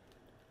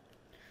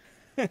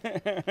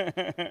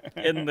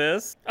 In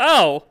this.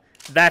 Oh!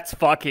 That's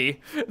fucky.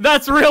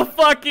 That's real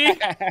fucky.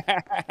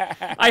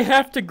 I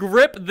have to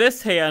grip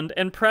this hand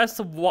and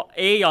press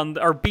A on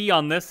or B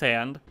on this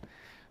hand.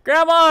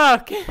 Grandma,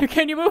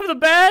 can you move the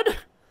bed?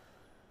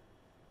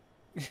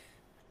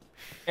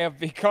 I have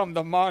become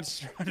the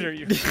monster under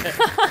your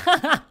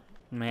bed.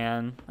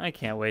 Man, I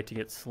can't wait to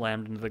get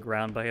slammed into the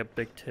ground by a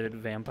big-titted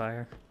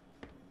vampire.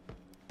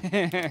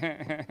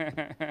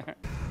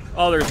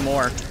 Oh, there's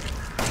more.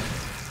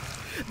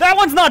 That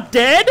one's not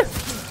dead?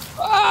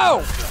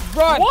 Oh!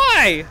 Run!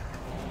 Why?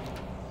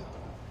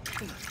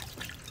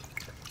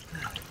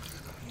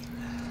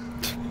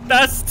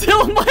 That's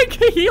still my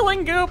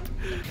healing goop.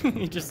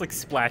 You just like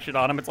splash it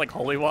on him. It's like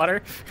holy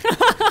water.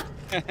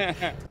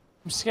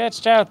 I'm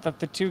sketched out that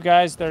the 2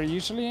 guys that are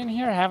usually in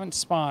here haven't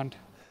spawned.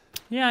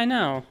 Yeah, I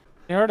know.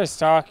 They heard us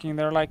talking.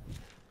 They're like,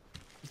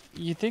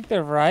 you think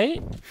they're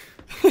right?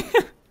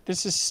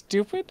 This is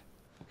stupid?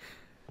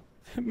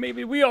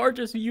 Maybe we are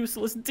just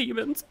useless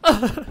demons.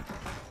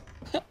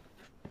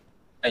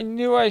 I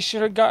knew I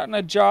should have gotten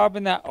a job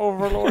in that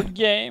Overlord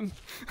game.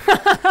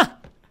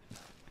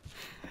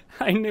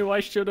 I knew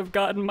I should have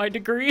gotten my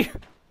degree.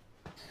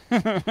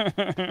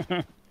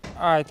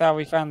 I thought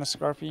we found the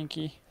scorpion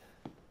key.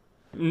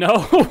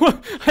 No,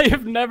 I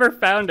have never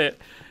found it.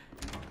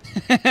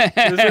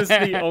 This is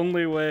the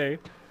only way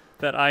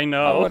that I I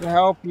know. would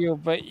help you,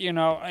 but you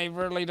know, I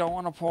really don't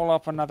want to pull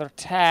up another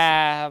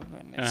tab.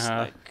 And it's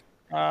like,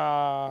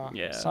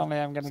 Yeah. suddenly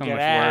I'm going to So get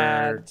much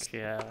ads. work.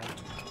 Yeah.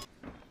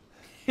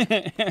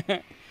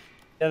 The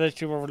other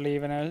 2 were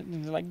leaving. I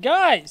was like,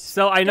 guys!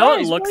 So I know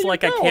guys, it looks where you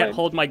like I can't going?"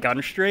 hold my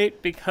gun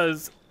straight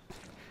because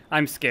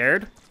I'm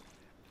scared.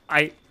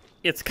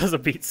 It's because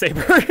of Beat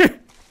Saber.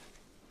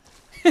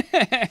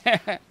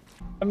 Let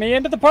me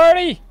into the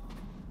party!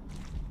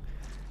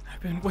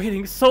 I've been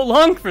waiting so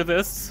long for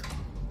this.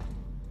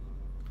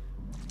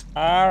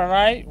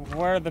 Alright,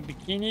 where the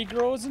bikini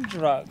grows and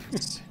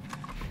drugs.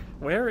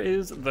 Where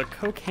is the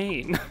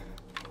cocaine?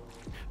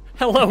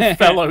 Hello,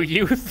 fellow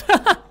youth.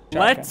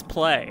 Let's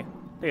play.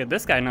 Dude,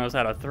 this guy knows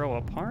how to throw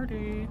a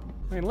party.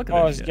 I mean, look at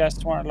Oh, this his shit.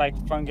 guests weren't like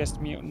fungus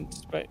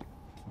mutants, but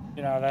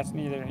you know that's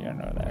neither here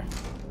nor there.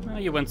 Well,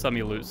 you win some,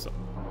 you lose some.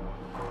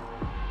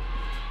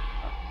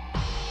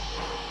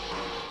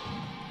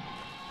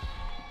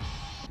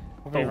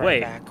 We'll be Oh, right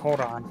wait. back.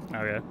 Hold on.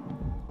 Okay.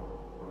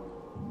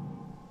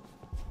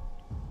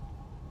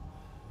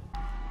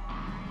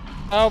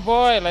 Oh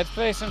boy, let's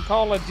play some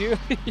Call of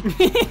Duty.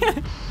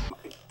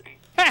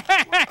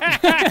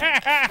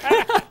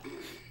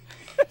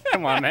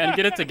 Come on, man,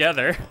 get it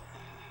together.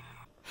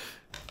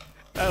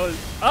 That was.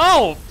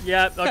 Oh,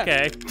 yeah.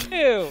 Okay.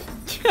 Ew.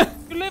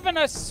 You live in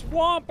a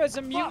swamp as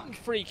a mutant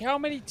freak. How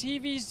many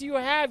TVs do you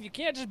have? You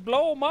can't just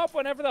blow them up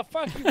whenever the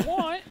fuck you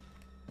want.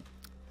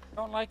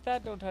 Don't like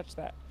that? Don't touch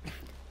that.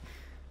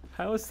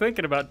 I was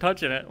thinking about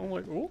touching it. I'm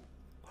like, ooh.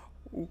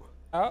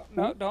 Oh,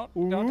 no, don't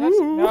touch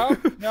it. No,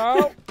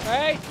 no,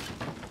 hey.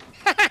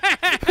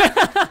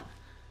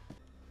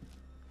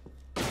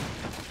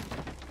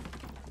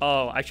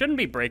 Oh, I shouldn't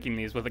be breaking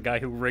these with a guy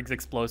who rigs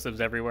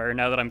explosives everywhere.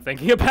 Now that I'm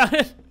thinking about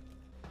it.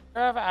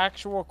 You have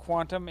actual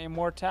quantum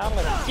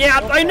immortality. Yeah,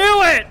 I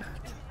knew it.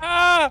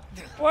 Ah,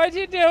 why'd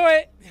you do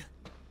it?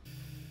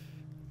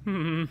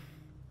 Hmm.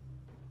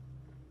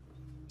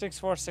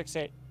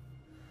 6468.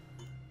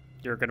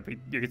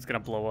 It's gonna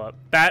blow up.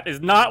 That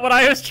is not what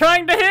I was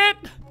trying to hit.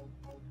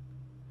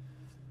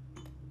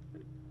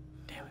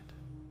 Damn it.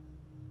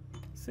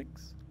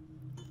 6,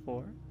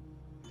 4,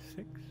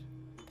 6,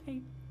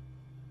 8.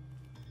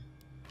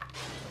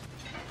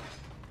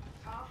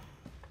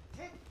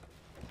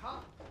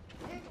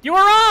 You were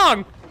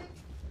wrong.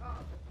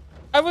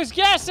 I was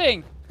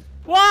guessing.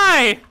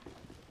 Why?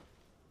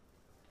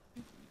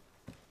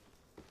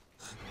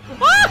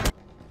 Ah!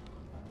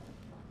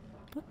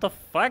 What the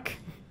fuck?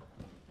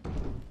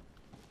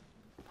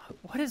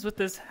 What is with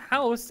this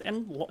house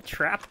and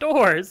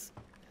trapdoors?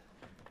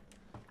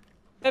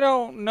 I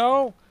don't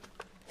know.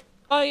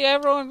 Like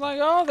everyone's like,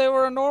 oh, they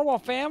were a normal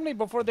family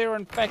before they were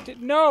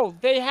infected. No,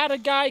 they had a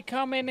guy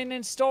come in and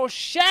install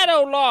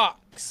shadow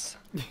locks.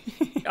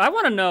 I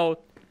want to know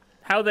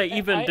how they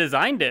even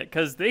designed it,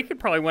 because they could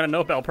probably win a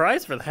Nobel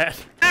Prize for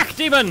that. Back,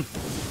 demon!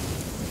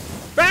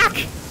 Back!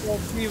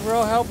 It'd be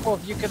real helpful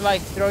if you could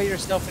like throw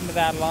yourself into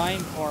that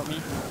line for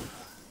me.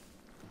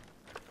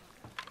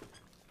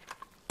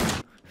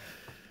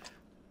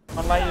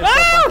 I'll light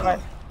yourself on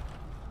fire.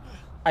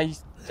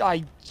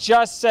 I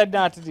just said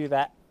not to do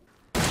that.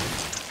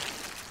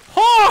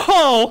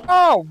 Oh!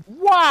 Oh,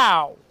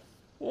 wow!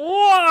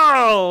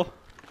 Whoa!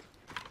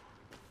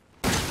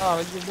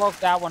 Oh, you woke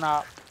that one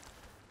up.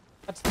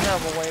 That's a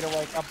terrible way to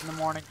wake up in the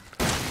morning.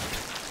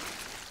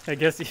 I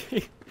guess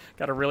he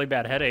got a really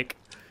bad headache.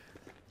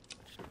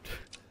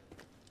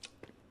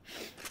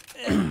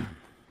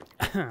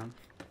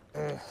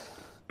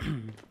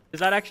 Is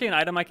that actually an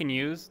item I can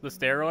use, the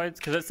steroids?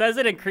 Because it says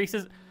it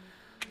increases...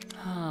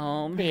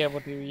 Oh, man. Be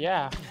able to,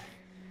 yeah.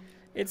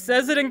 It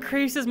says it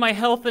increases my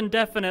health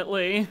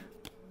indefinitely.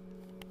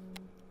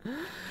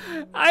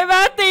 I'm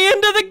at the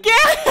end of the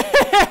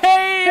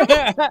game!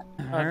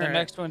 The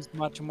next one's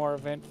much more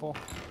eventful.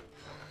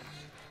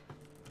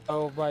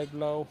 Oh, by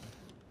blow.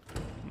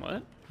 What?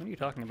 What are you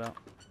talking about?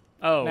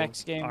 Oh,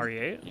 Next game.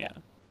 RE8? Yeah.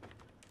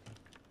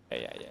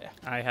 Yeah.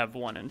 I have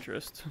one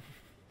interest.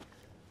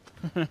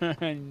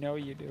 I know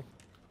you do.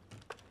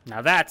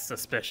 Now that's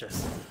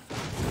suspicious.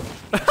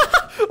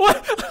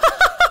 What?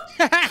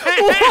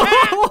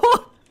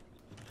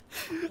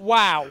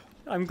 Wow.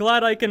 I'm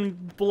glad I can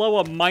blow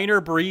a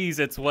minor breeze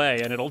its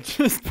way and it'll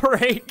just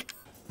break.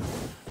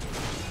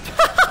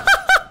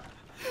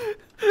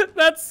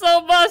 That's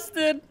so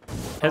busted.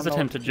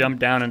 Hesitant to jump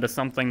down into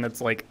something that's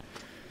like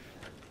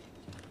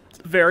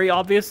very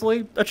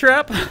obviously a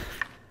trap.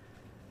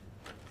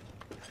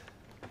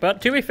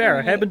 But to be fair,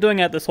 I have been doing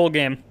that this whole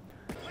game.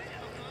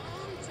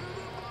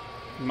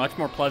 Much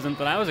more pleasant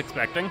than I was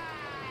expecting.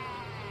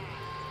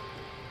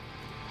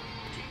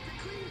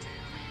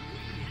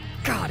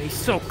 God, he's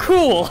so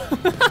cool!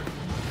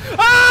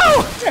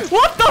 Oh!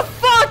 What the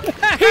fuck?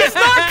 He's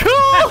not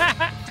cool!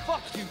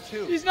 Fuck you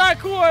too. He's not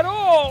cool at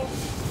all.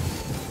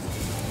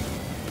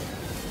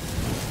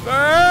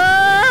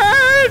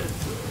 Bird!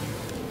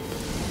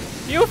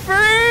 You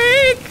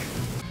freak!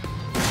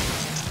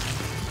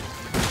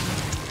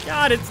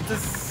 God, it's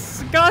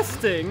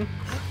disgusting.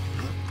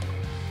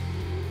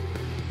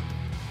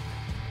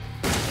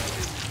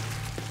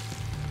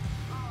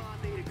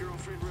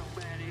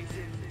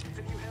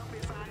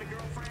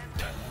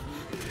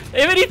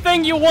 If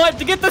anything, you want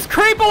to get this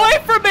creep away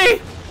from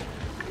me!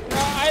 No,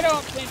 I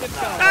don't think it's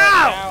gonna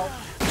Ow! work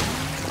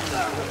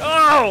out.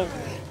 Oh!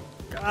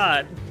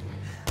 God.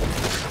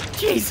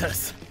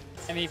 Jesus.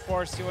 And he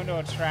forced you into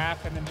a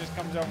trap and then just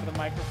comes over the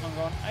microphone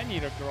going, I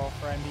need a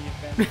girlfriend,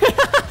 Ethan.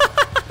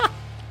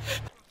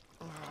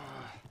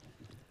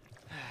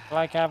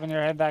 Like having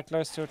your head that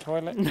close to a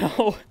toilet?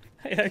 No,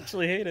 I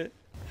actually hate it.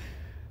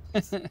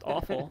 It's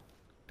awful.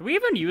 Did we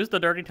even use the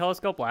dirty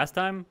telescope last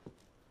time?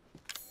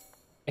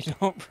 I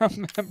don't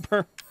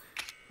remember.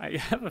 I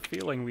have a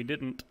feeling we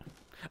didn't.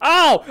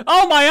 Oh!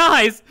 Oh, my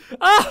eyes!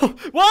 Oh!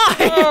 Why?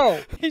 Oh!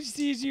 He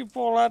sees you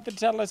pull out the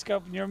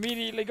telescope and you're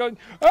immediately going,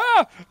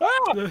 ah!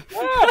 Ah!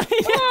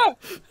 Ah!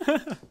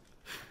 Ah!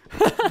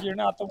 You're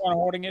not the one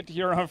holding it to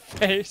your own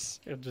face.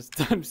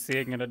 I'm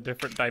seeing in a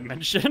different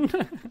dimension.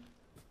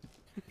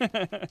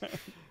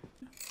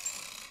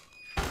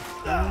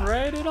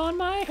 Write it on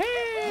my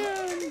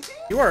hand.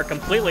 You are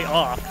completely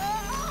off.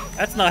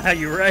 That's not how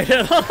you write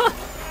it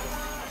off.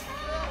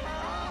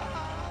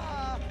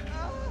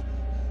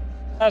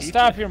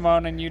 Stop your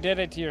moaning. You did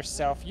it to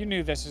yourself. You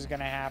knew this was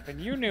gonna happen.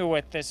 You knew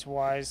what this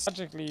was.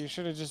 Logically, you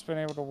should have just been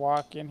able to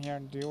walk in here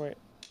and do it.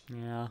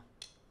 Yeah.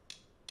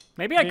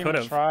 Maybe I could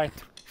have. Try.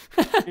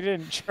 You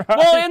didn't try.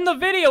 Well, in the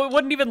video, it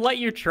wouldn't even let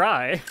you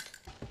try.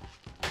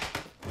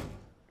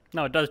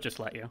 No, it does just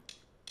let you.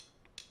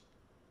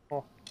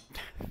 Cool.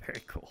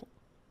 Very cool.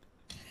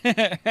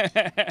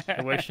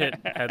 I wish it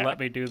had let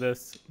me do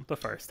this the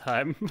first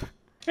time.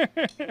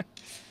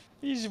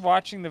 He's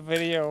watching the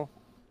video.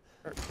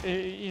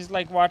 He's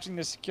like watching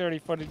the security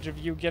footage of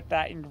you get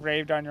that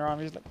engraved on your arm.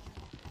 He's like,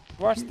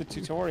 watch the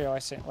tutorial I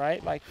sent,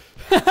 right? Like,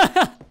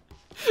 yeah,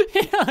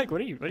 like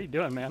what are you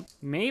doing, man?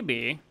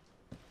 Maybe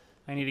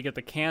I need to get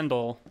the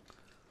candle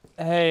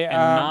hey, and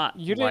not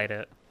you light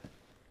it.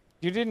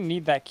 You didn't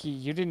need that key.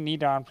 You didn't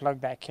need to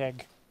unplug that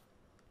keg.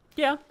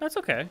 Yeah, that's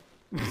okay.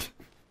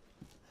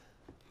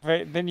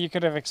 Right, then you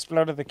could have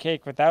exploded the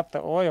cake without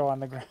the oil on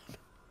the ground.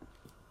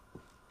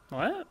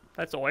 What?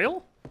 That's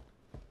oil?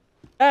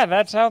 Yeah,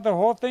 that's how the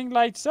whole thing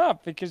lights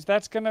up, because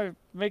that's gonna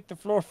make the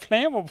floor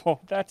flammable.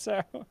 That's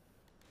how.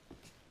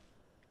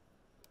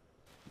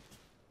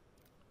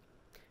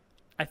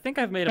 I think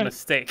I've made a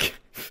mistake.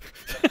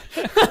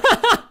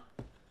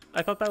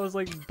 I thought that was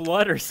like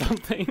blood or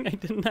something. I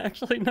didn't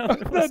actually know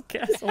it was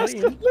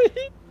gasoline.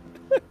 You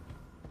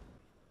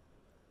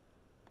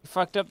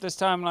fucked up this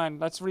timeline.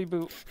 Let's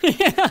reboot.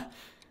 Yeah.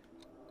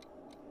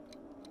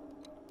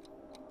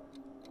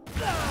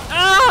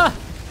 Ah!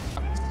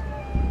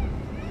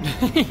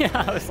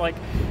 Yeah, I was like,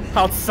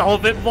 I'll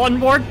solve it one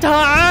more time.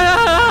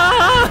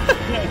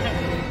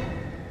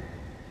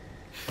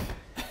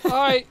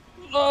 I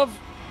love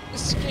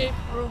escape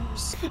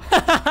rooms.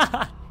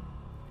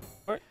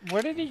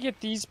 Where did he get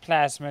these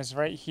plasmas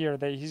right here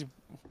that he's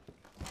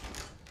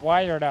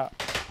wired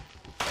up?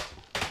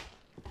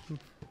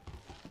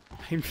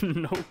 I have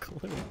no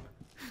clue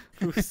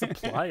who's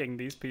supplying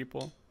these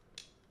people.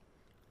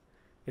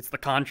 It's the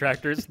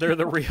contractors. They're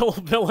the real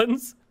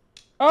villains.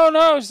 Oh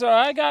no, sir!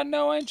 I got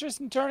no interest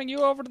in turning you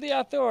over to the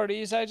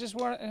authorities. I just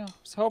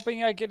was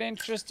hoping I could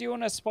interest you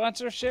in a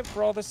sponsorship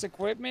for all this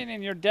equipment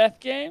in your death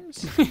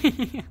games.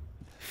 Yeah.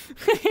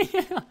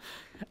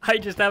 I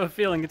just have a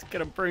feeling it's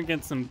gonna bring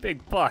in some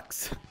big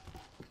bucks.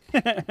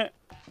 Hey,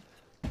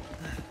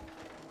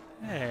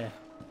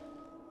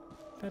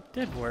 that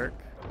did work.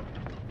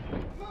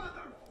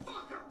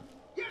 Motherfucker!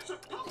 You're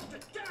supposed to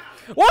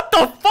die! What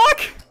the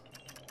fuck?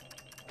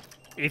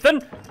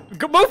 Ethan,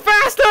 move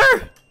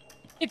faster!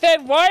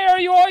 Ethan, why are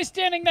you always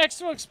standing next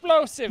to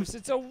explosives?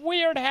 It's a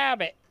weird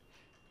habit.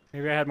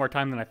 Maybe I had more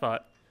time than I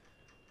thought.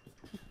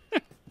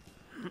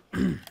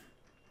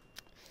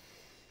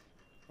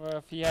 Well,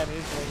 if he had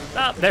his way.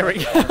 Ah, there we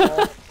go.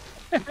 That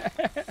was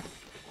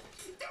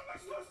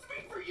supposed to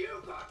be for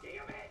you,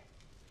 goddammit!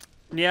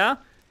 Yeah?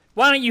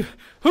 Why don't you...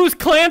 Who's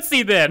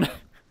Clancy then?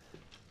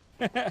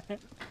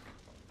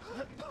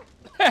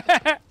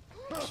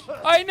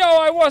 I know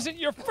I wasn't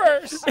your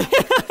first.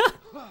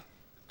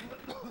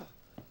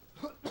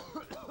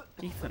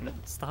 Ethan,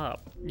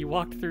 stop. You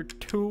walked through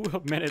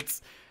 2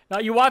 minutes. Now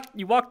you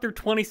walked through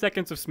 20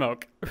 seconds of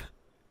smoke.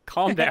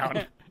 Calm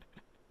down.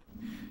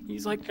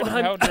 He's like, but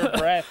held your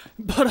breath.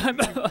 But I'm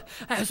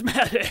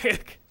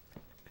asthmatic.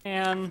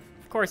 And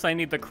of course I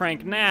need the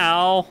crank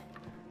now.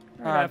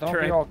 Don't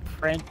be all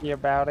cranky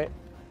about it.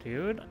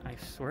 Dude, I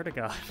swear to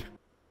God.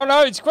 Oh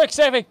no, it's quick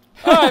saving.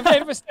 Oh, I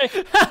made a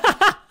mistake.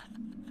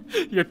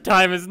 Your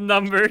time is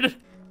numbered.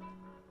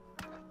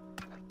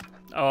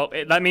 Oh,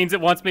 that means it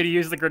wants me to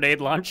use the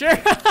grenade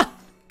launcher.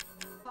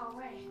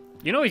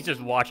 You know he's just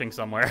watching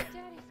somewhere.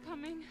 Daddy's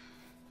coming.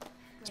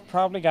 He's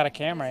probably got a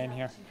camera in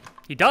here.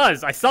 He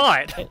does. I saw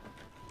it.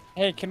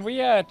 Hey, can we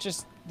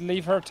just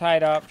leave her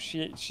tied up?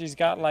 She's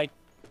got like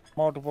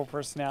multiple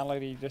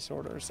personality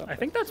disorder or something. I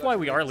think that's why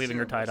we are leaving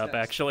her tied up,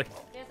 actually.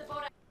 There's a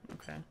boat.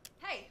 Okay.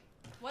 Hey,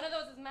 one of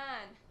those is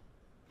mine.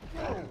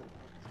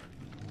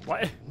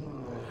 What?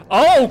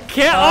 Oh,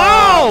 can't.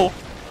 Oh!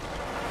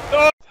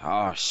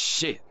 Oh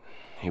shit.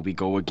 Here we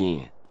go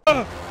again.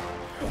 Oh!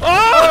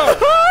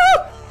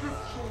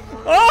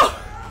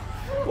 Oh!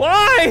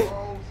 Why?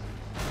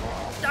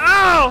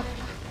 Oh!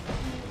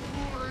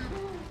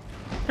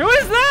 Who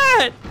is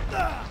that?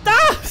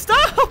 Stop!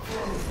 Stop!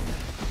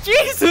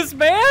 Jesus,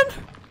 man!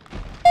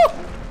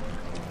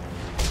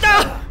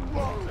 Ah!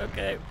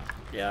 Okay.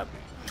 Yeah.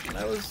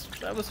 That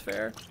was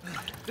fair.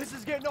 This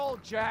is getting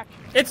old, Jack.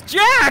 It's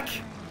Jack!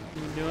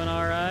 You doing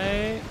all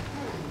right?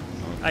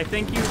 I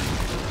think you...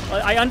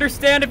 I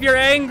understand if you're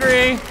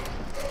angry.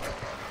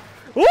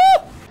 Woo!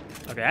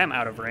 Okay, I'm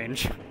out of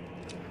range.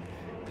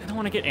 don't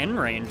want to get in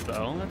range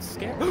though. That's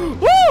scary.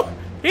 Woo!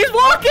 He's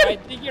walking! I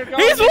think you're going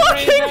He's in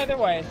range walking! either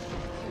way.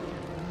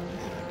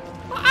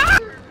 Ah!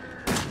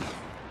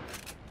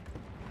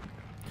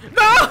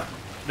 No!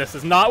 This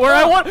is not where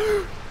I want.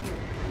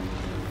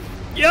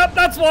 Yep,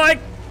 that's why.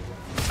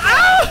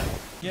 Ah!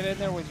 Get in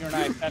there with your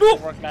knife. That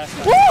didn't work last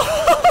time.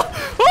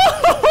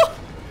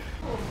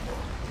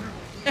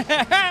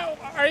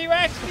 Are you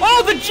actually?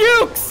 Oh, the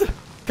jukes!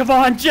 Come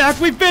on, Jack,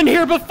 we've been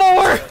here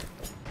before!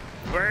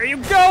 Where are you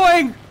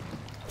going?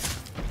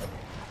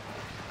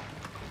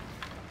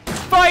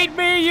 Fight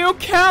me, you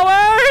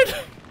coward!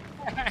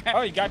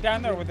 Oh, you got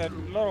down there with a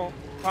little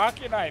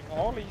pocket knife.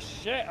 Holy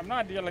shit, I'm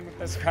not dealing with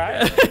this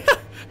guy.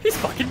 He's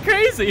fucking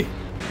crazy.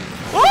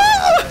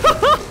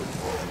 Oh!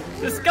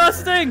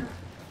 Disgusting!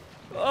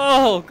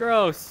 Oh,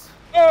 gross.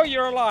 Oh,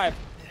 you're alive.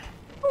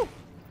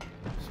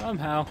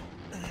 Somehow.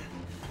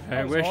 I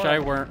That was wish I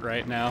horrible. weren't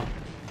right now.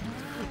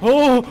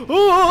 Oh,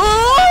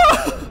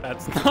 oh!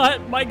 That's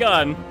not my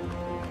gun.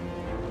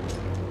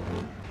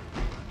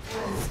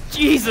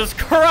 Jesus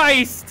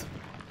Christ!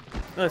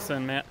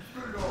 Listen, man.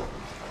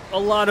 A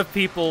lot of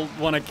people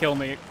want to kill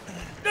me.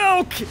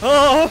 No!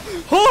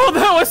 Oh,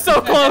 that was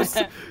so close!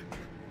 You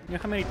know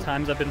how many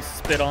times I've been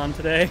spit on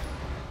today?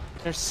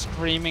 They're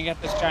screaming at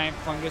this giant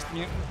fungus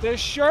mutant. This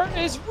shirt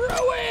is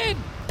ruined!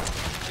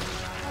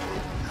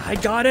 I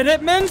got it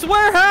at Men's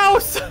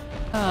Warehouse!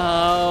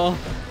 Oh,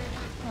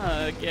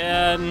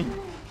 again.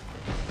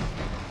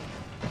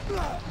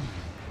 Got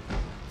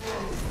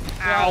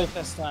Ow. it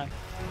this time.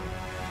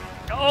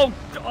 Oh,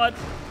 God.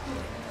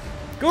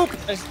 Goop!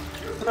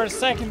 For a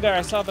second there,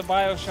 I saw the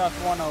Bioshock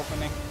 1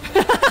 opening.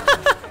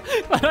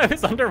 When I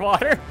was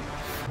underwater.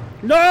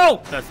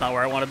 No! That's not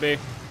where I want to be.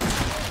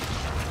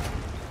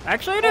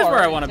 Actually, it is Or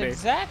where I want to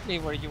it's be. exactly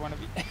where you want to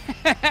be.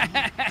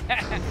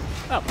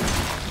 Oh.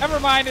 Never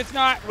mind, it's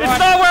not. It's Run.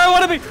 not where I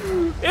want to be!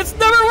 It's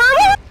never where I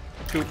want to be!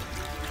 Goop.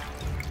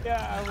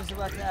 Yeah, I was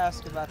about to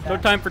ask about that. No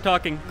time for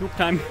talking. Goop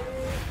time.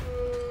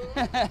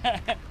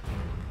 I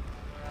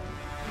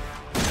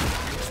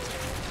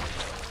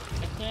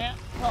can't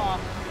talk.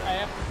 I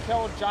have to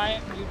kill a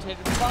giant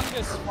mutated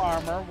fungus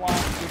farmer while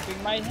I'm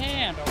keeping my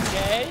hand,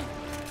 okay?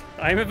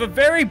 I have a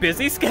very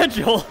busy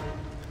schedule.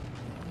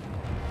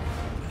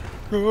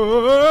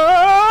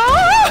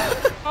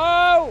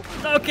 Oh!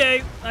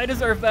 Okay, I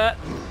deserve that.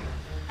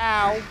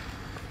 Ow.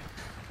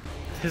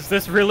 Is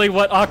this really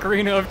what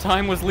Ocarina of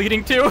Time was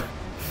leading to?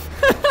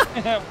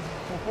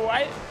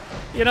 What?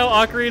 You know,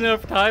 Ocarina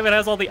of Time, it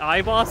has all the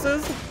eye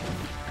bosses.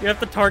 You have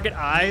to target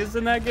eyes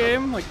in that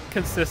game, like,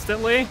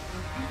 consistently.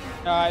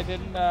 No, I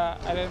didn't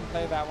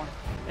play that one.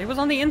 It was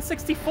on the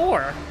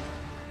N64.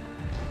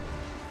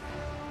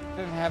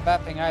 Didn't have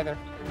that thing either.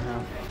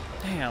 Oh.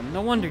 Damn,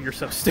 no wonder you're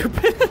so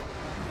stupid.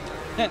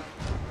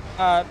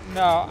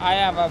 No, I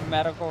have a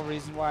medical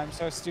reason why I'm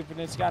so stupid.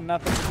 It's got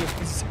nothing to do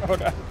with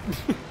soda.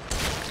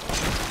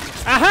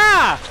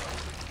 Aha!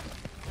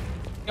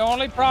 The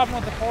only problem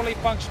with the fully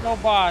functional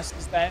boss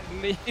is that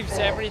it leaves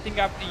everything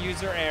up to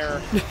user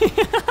error.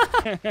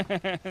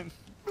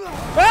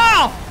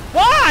 Oh!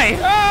 Why?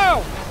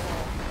 No!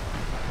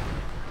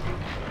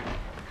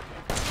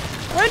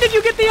 When did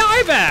you get the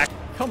eye back?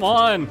 Come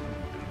on.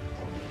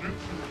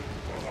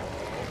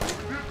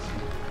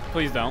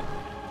 Please don't.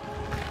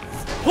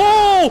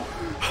 Oh!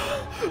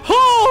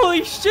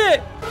 Holy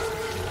shit!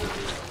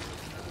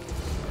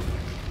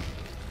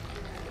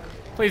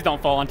 Please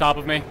don't fall on top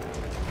of me.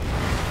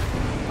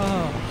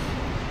 Oh.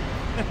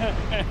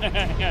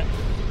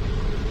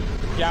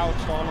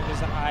 Gouged all of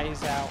his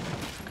eyes out.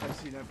 I've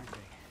seen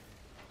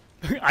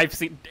everything. I've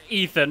seen...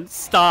 Ethan,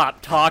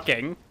 stop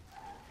talking.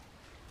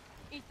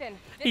 Ethan.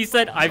 He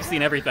said, I've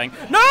seen everything.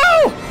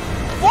 No!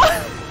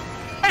 What?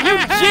 You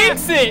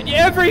jinx it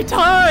every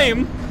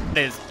time! It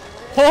is.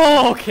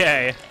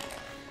 Okay.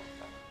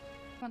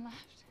 One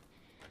left.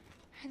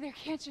 There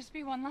can't just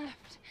be one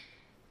left.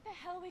 What the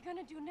hell are we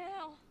gonna do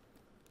now?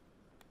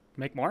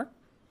 Make more?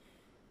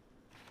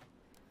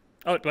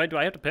 Oh, do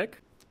I have to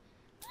pick?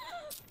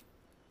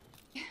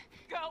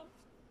 Go!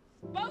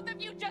 Both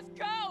of you just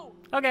go!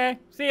 Okay,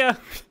 see ya.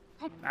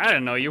 I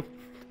didn't know you.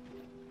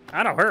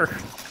 I know her.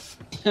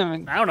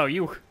 I don't know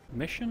you.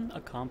 Mission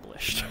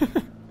accomplished.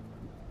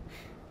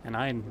 And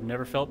I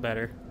never felt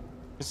better.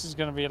 This is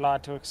gonna be a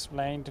lot to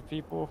explain to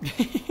people,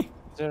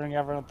 considering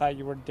everyone thought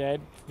you were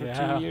dead for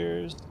Yeah. 2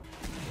 years.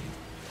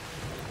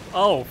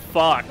 Oh,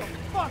 fuck.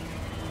 Fuck!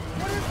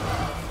 What is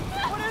that?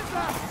 What is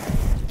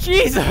that?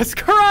 Jesus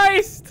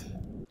Christ!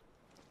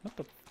 What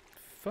the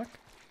fuck?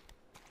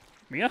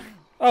 Mia?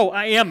 Oh,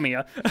 I am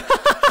Mia.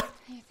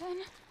 Ethan?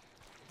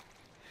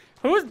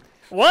 Who's...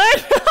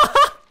 What?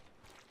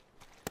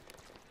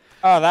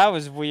 Oh, that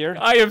was weird.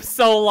 I am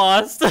so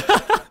lost.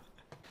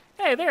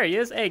 Hey, there he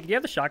is. Hey, do you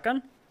have the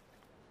shotgun?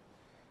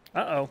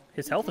 Uh-oh,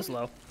 his health is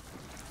low.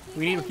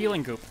 We need a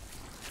healing goop.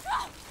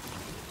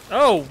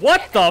 Oh,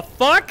 what the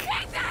fuck?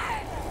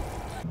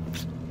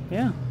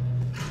 Yeah.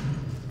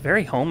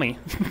 Very homey.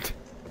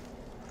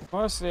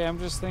 Mostly, I'm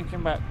just thinking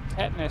about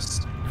tetanus.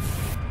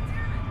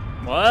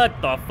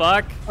 What the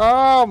fuck?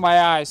 Oh,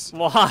 my eyes.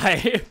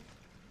 Why?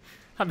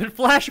 I've been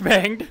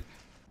flashbanged.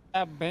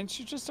 That bench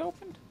you just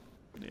opened?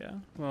 Yeah,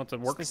 well, it's a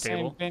It's work the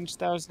table. same bench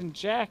that was in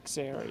Jack's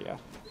area.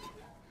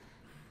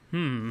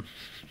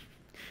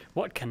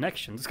 What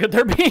connections could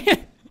there be?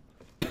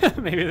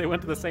 Maybe they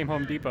went to the same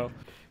Home Depot.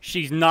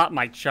 She's not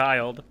my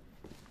child.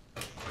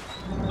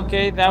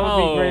 Okay, that would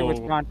be great with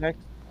Oh.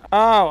 context.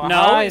 Oh, No,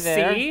 hi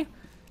there. see?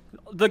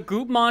 The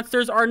goop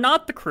monsters are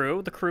not the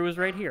crew. The crew is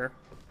right here.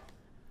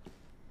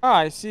 Oh,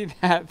 I see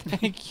that.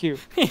 Thank you.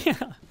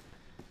 Yeah.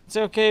 It's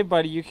okay,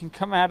 buddy. You can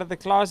come out of the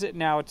closet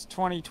now. It's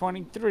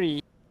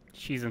 2023.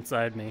 She's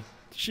inside me.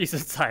 She's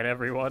inside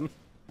everyone.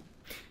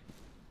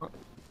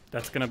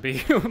 That's gonna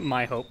be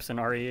my hopes in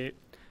RE8.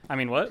 I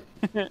mean, what?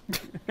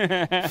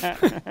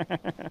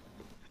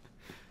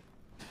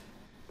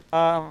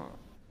 I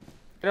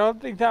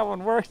don't think that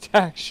one worked,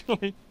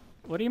 actually.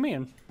 What do you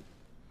mean?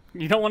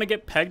 You don't want to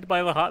get pegged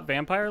by the hot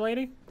vampire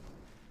lady?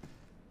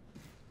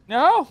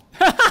 No?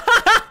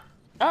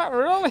 Not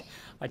really.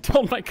 I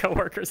told my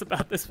coworkers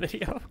about this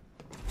video.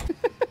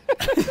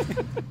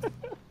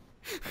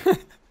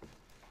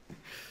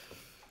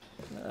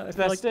 Is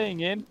that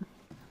staying in?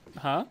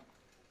 Huh?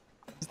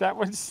 Is that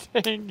what's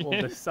staying We'll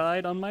in?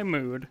 decide on my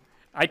mood.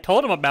 I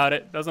told him about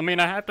it. Doesn't mean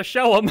I have to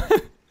show him.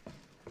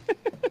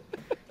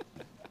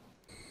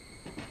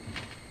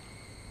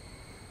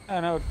 I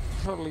know,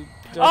 totally.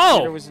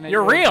 Oh, It was an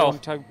you're 8-year-old real. going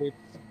tugboat.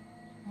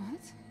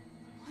 What?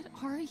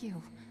 What are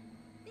you?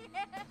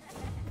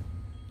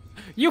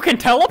 You can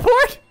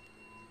teleport?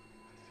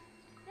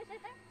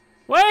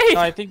 Wait! No,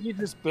 I think you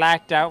just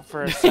blacked out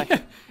for a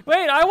second.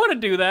 Wait, I want to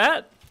do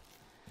that.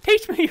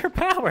 Teach me your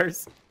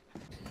powers.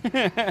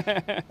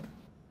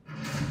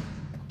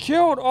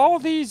 Killed all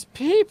these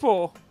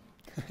people.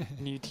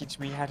 Can you teach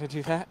me how to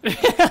do that? Did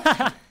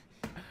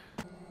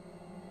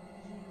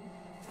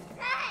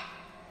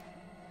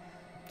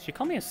she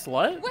call me a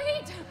slut?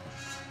 Wait!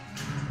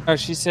 Oh,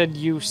 she said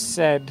you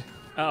said.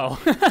 Oh.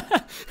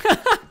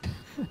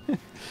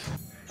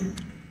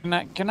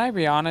 Can I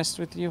be honest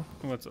with you?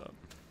 What's up?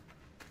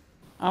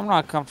 I'm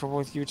not comfortable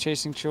with you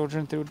chasing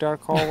children through a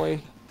dark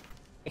hallway.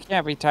 I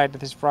can't be tied to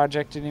this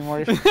project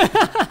anymore.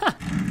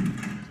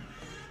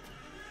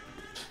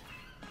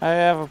 I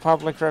have a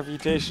public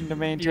reputation to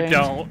maintain. You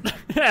don't.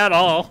 At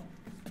all.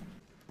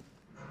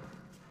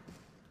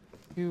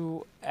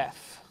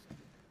 UF.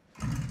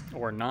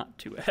 Or not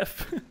to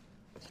F.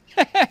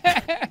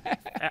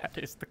 That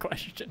is the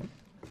question.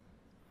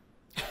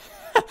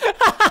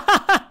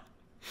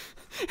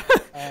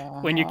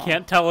 When you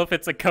can't tell if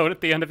it's a code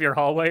at the end of your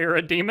hallway or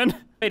a demon.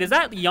 Wait, is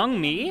that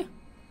young me?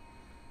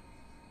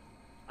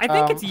 I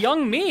think it's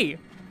young me.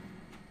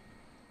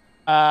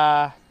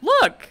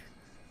 Look!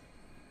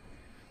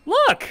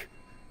 Look!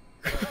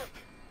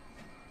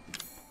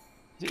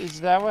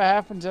 Is that what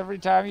happens every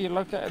time you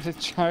look at the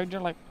child?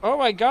 You're like, oh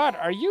my god,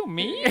 are you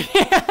me?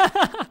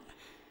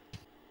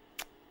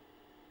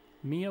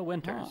 Mia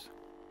Winters.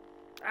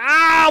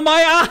 Ow,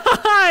 my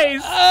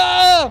eyes!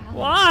 Oh!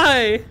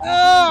 Why?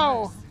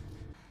 Oh!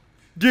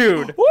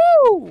 Dude.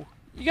 Woo!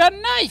 You got a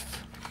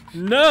knife!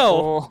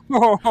 No!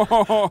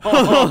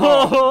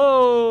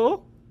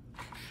 Oh.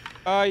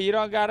 Oh, you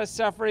don't gotta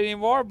suffer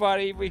anymore,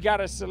 buddy. We got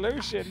a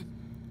solution.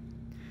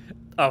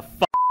 A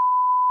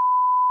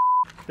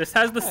This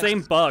has the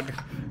same bug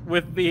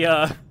with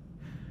the,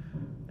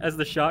 as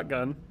the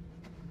shotgun.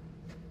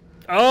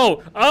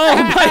 Oh! Oh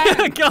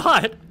my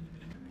god!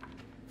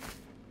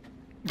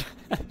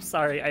 I'm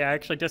sorry, I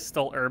actually just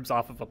stole herbs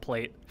off of a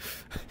plate.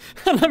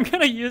 And I'm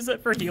gonna use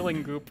it for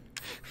healing goop.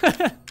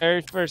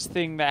 Very first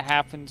thing that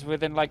happens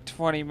within like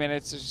 20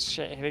 minutes of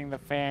shit hitting the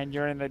fan,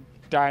 you're in the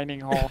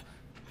dining hall.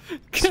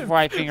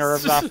 Swiping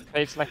herbs off the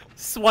plates like,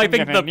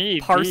 swiping I'm gonna the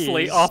need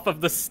parsley these. off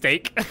of the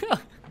steak.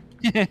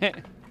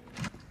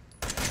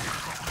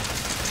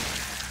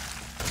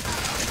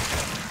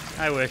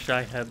 I wish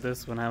I had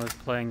this when I was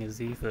playing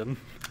as Ethan.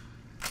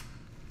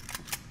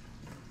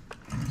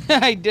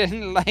 I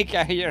didn't like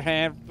how your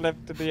hand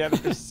flipped to the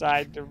other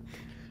side. What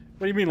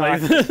do you mean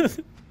like this?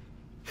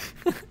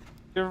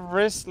 Your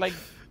wrist like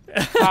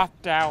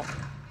popped out.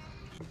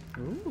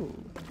 Ooh.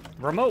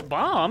 Remote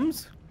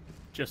bombs?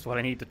 Just what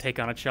I need to take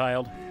on a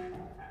child.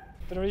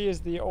 3 is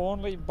the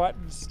only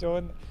button still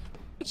in.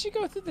 Did you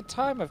go through the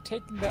time of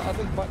taking the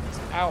other buttons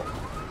out?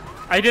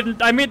 I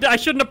didn't, I mean, I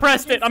shouldn't have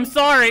pressed it. I'm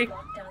sorry.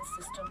 Lockdown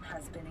system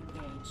has been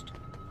engaged.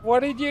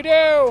 What did you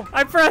do?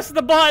 I pressed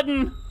the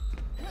button.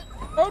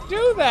 Don't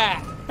do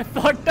that! I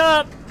fucked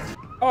up.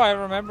 Oh, I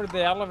remember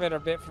the elevator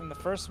bit from the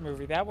first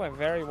movie. That went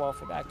very well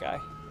for that guy.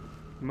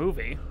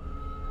 Movie?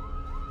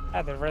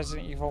 Ah, the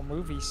Resident Evil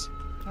movies.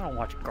 I don't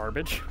watch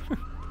garbage.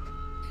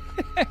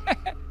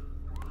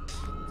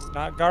 It's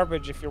not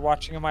garbage if you're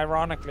watching them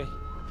ironically.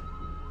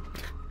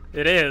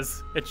 It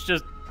is. It's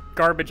just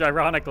garbage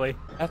ironically.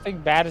 Nothing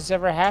bad has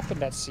ever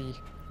happened at sea.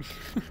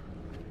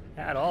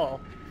 At all.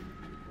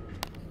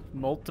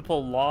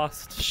 Multiple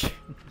lost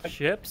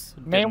ships?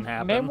 Name, Didn't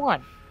happen. name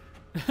one.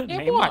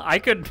 Name one. I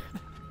could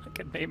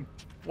name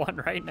one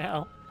right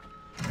now.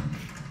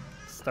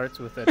 Starts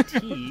with a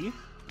T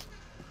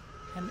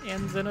and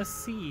ends in a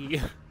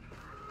C.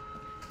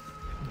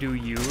 Do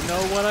you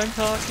know what I'm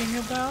talking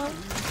about?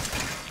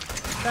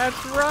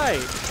 That's right.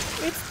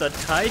 It's the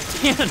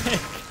Titanic.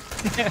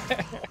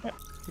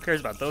 Who cares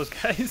about those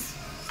guys?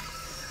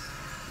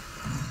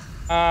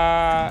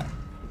 Oh.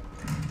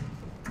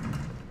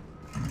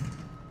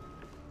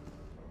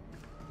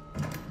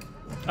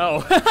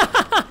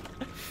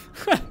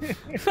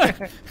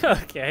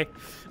 Okay.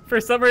 For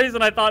some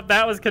reason, I thought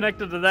that was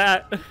connected to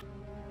that.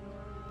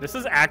 This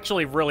is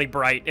actually really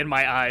bright in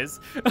my eyes.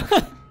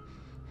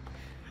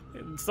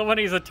 Someone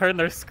needs to turn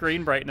their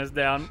screen brightness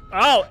down.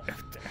 Oh!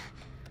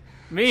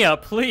 Mia,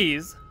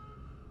 please.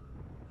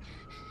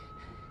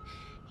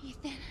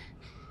 Ethan.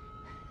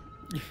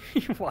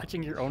 You're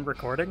watching your own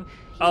recording?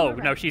 Oh,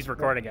 no, she's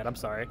recording it. I'm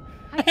sorry.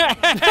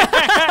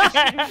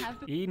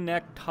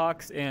 E-neck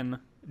talks in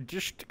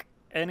just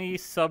any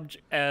subj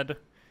ed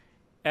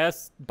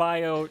s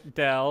bio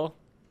del.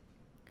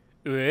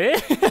 My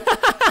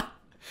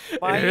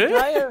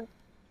entire...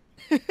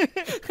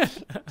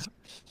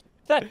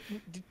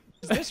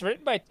 Is this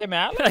written by Tim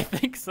Allen? I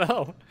think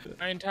so.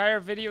 My entire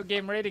video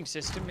game rating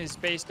system is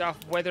based off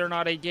whether or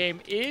not a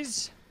game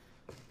is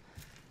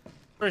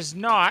or is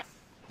not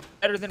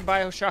better than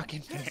BioShock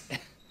Infinite.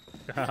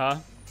 Uh-huh.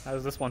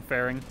 How's this one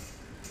faring?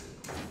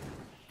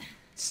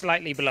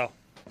 Slightly below.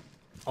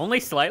 Only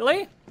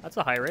slightly? That's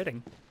a high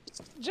rating.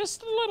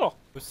 Just a little.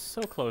 It was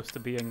so close to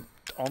being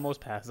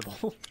almost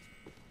passable.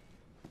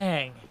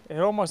 Dang. It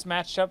almost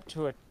matched up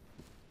to a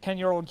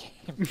 10-year-old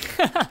game.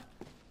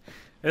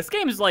 This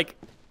game is like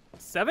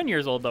 7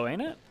 years old though,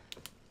 ain't it?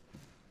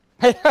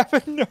 I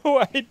have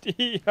no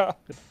idea.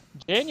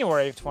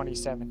 January of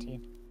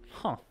 2017.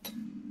 Huh.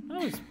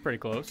 That was pretty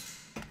close.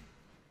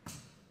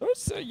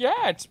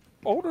 Yeah, it's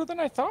older than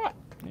I thought.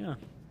 Yeah.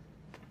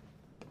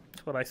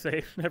 That's what I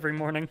say every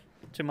morning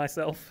to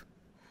myself.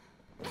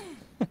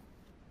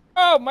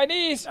 Oh, my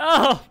knees!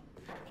 Oh!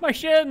 My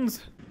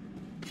shins!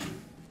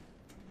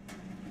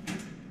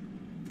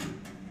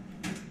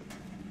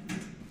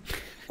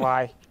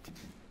 Why?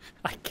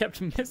 I kept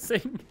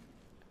missing.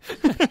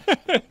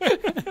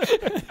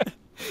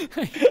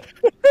 I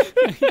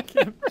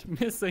kept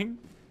missing.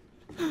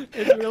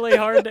 It's really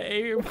hard to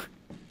aim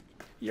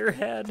your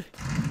head.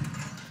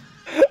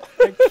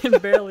 I can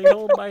barely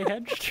hold my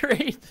head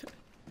straight.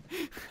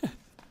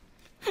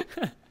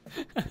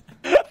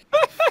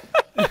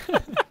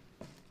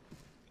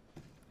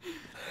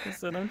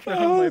 Listen, I'm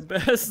trying my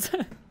best.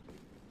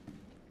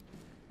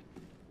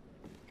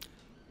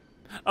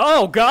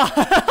 Oh, God!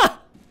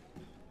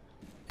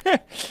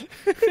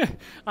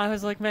 I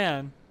was like,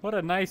 man, what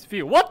a nice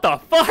view. What the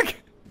fuck?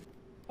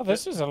 Oh,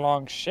 this is a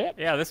long ship.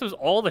 Yeah, this was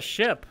all the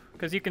ship.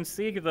 Because you can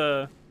see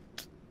the...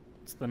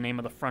 What's the name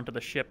of the front of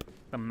the ship?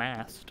 The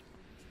mast.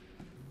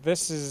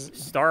 This is...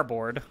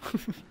 Starboard.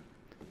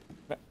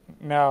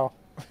 No.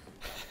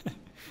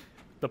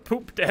 The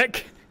poop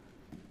deck.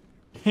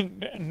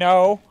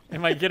 No.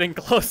 Am I getting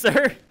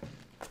closer?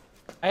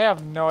 I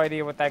have no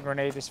idea what that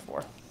grenade is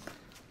for.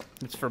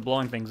 It's for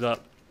blowing things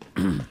up.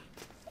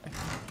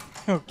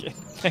 Okay,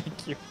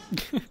 thank you.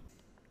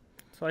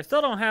 So I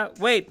still don't have...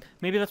 Wait,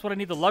 maybe that's what I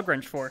need the lug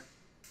wrench for.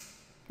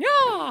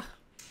 Yeah!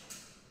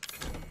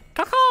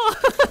 Caca!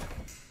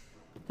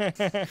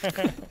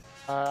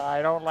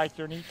 I don't like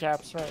your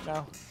kneecaps right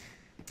now.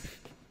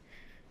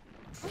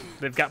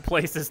 They've got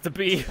places to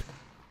be.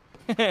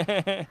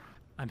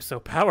 I'm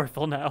so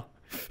powerful now.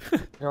 I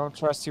don't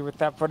trust you with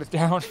that. Put it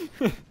down.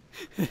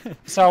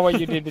 Saw what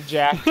you did to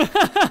Jack.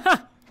 They're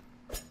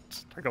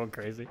going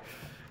crazy.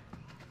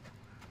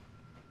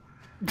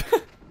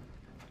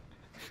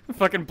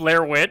 Fucking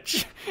Blair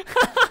Witch.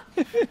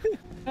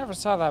 Never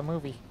saw that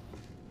movie.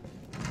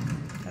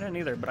 I didn't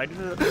either, but I did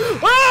it.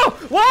 Oh!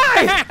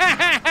 Why?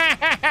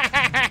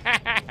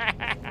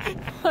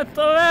 What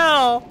the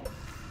hell?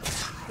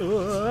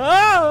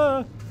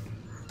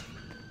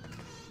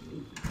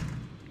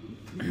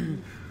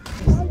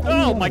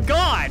 Oh my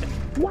God!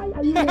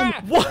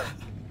 What?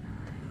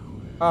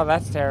 Oh,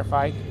 that's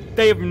terrifying.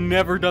 They have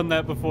never done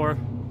that before.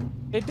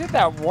 They did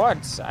that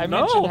once. I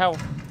mentioned how...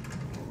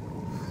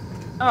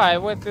 Oh, I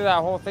went through that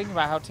whole thing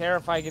about how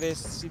terrifying it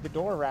is to see the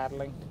door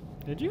rattling.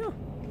 Did you?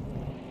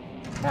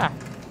 Yeah.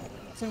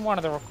 It's in one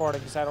of the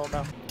recordings, I don't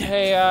know.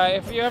 Hey,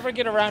 if you ever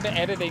get around to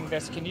editing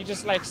this, can you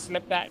just, like,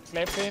 slip that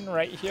clip in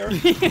right here?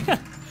 Yeah.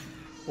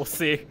 We'll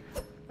see.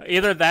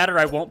 Either that or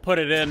I won't put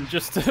it in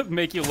just to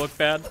make you look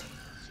bad.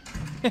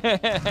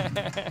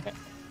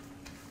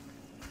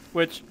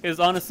 Which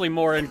is honestly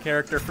more in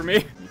character for me.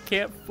 You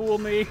can't fool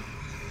me.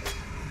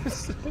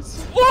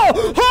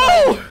 Whoa!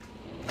 Oh!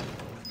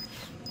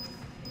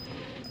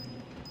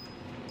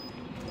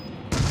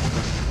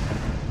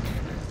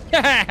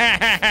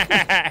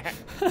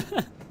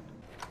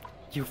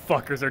 You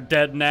fuckers are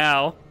dead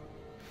now.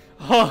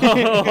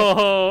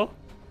 Oh!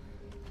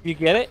 You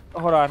get it?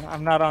 Hold on,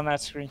 I'm not on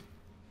that screen.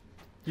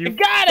 You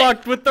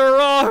fucked with the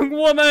wrong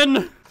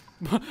woman!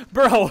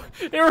 Bro,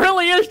 it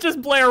really is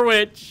just Blair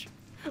Witch.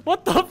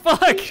 What the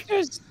fuck? He's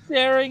just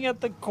staring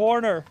at the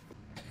corner.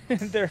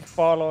 They're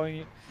following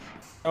you.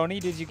 Tony,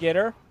 did you get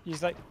her?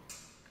 He's like,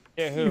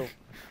 yeah, who?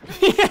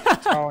 Yeah.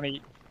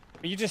 Tony.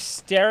 Are you just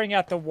staring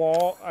at the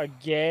wall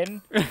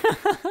again?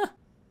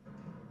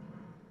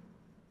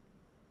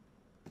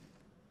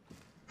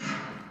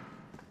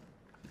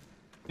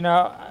 You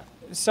know,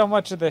 so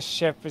much of the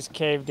ship is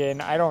caved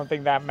in. I don't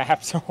think that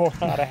map's a whole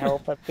lot of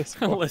help at this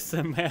point.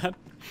 Listen, man.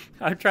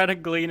 I'm trying to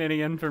glean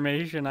any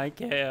information I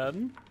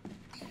can.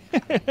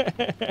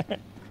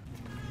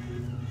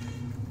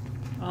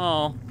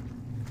 Oh.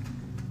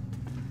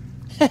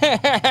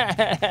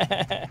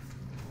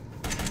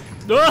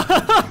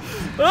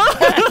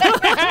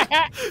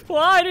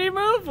 Why do you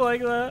move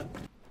like that?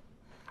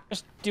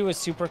 Just do a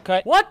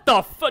supercut. What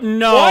the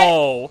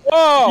No! What?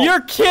 Whoa!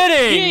 You're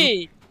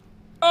kidding!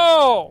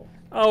 Oh!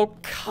 Oh,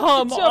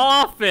 come It's a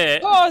off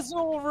it!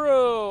 puzzle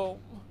room!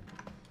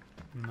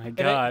 My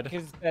God.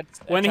 That's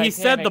when he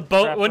said the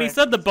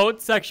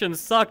boat section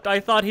sucked, I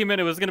thought he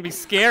meant it was gonna be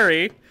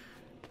scary.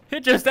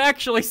 It just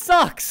actually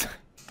sucks.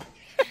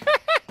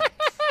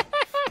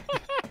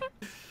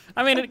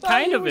 I mean, it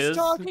kind of is.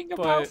 Talking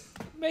about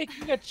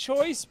making a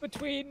choice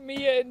between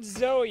Mia and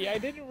Zoe. I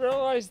didn't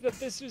realize that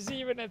this was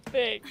even a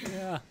thing.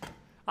 Yeah.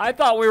 I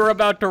thought we were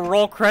about to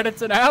roll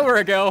credits an hour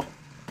ago.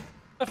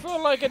 I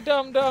feel like a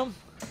dum-dum.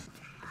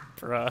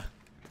 Bruh.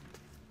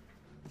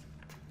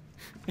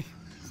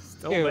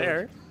 Still Dude.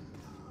 there.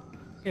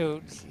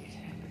 Dude,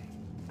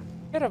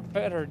 get a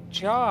better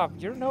job.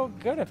 You're no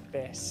good at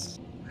this.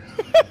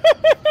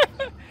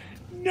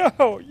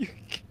 No, you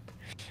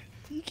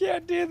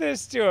can't do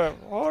this to him.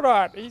 Hold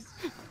on. He's...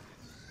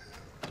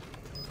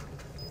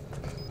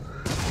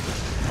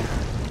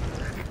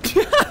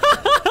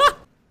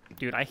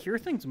 Dude, I hear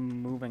things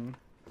moving.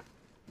 I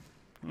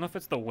don't know if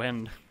it's the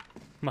wind.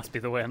 Must be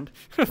the wind.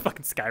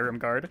 Fucking Skyrim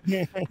guard.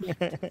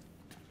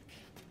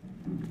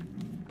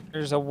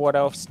 There's a wood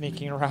elf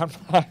sneaking around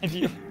behind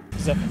you.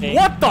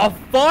 What the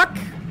fuck?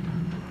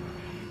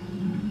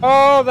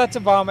 Oh, that's a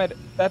vomit.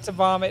 That's a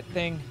vomit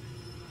thing.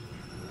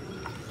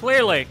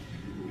 Clearly.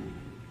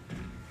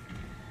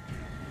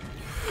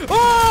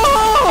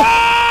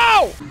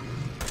 Oh!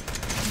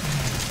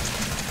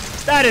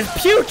 That is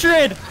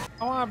putrid!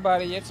 Come on,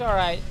 buddy. It's all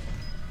right.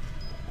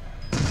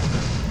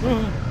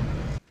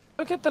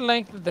 Look at the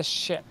length of the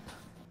ship,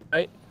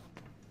 right?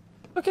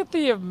 Look at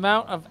the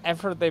amount of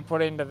effort they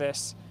put into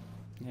this.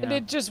 Yeah. And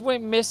it just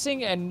went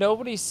missing and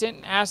nobody sent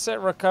an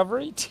asset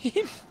recovery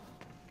team?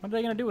 What are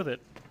they gonna do with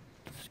it?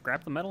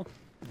 Scrap the metal?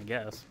 I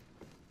guess.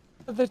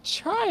 The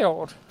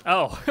child.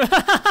 Oh.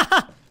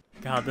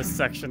 God, this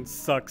section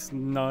sucks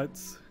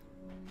nuts.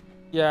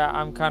 Yeah,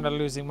 I'm kind of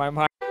losing my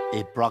mind.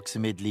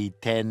 Approximately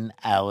 10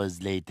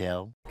 hours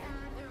later.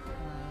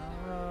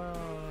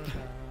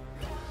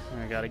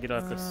 I gotta get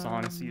off this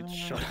song so you'd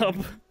shut up.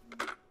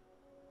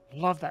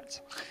 Love that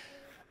song.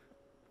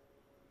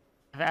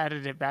 I've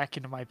added it back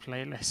into my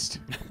playlist.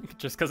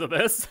 Just because of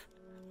this?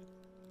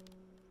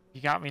 You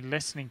got me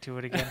listening to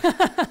it again.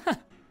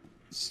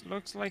 This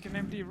looks like an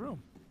empty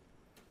room.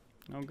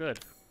 Oh, good.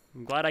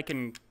 I'm glad I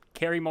can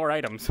carry more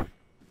items.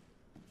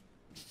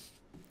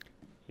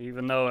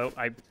 Even though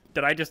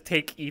did I just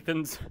take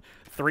Ethan's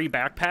 3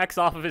 backpacks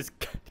off of his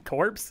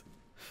corpse?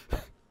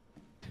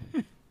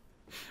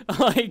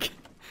 Like,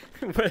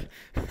 but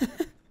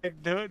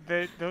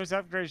those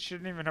upgrades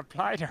shouldn't even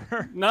apply to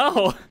her.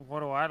 No. What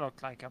do I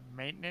look like? A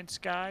maintenance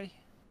guy?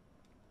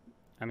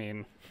 I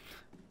mean,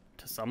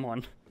 to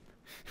someone.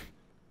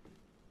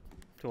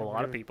 To a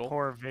lot of people.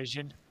 Poor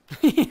vision.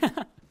 Yeah.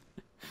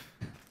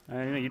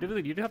 I mean, you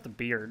do have the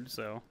beard,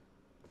 so.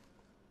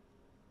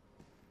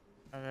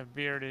 The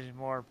beard is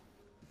more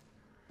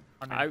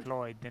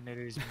unemployed than it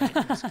is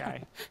maintenance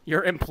guy.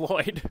 You're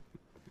employed.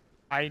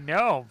 I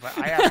know, but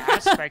I have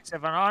aspects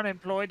of an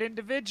unemployed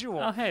individual.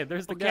 Oh, hey,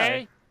 there's the guy.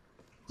 guy.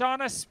 It's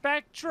on a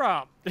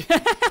spectrum.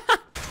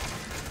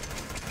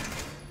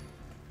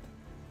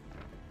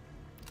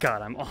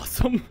 God, I'm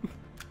awesome.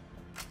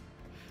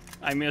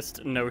 I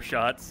missed no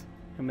shots.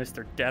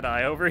 Mr.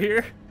 Deadeye over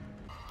here.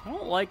 I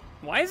don't like...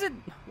 Why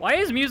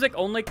is music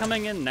only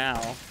coming in now?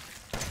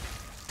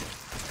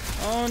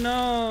 Oh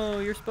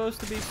no, you're supposed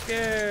to be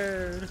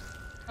scared.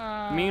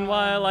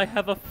 Meanwhile, I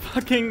have a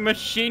fucking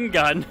machine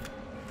gun.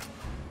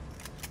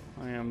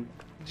 I am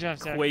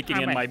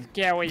quaking in my...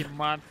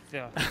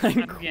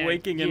 I'm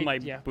quaking in my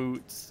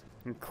boots.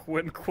 I'm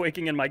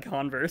quaking in my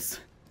Converse.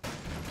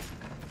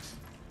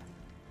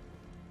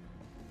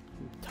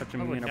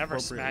 Touching me inappropriately. Never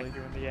smack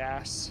you in the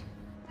ass.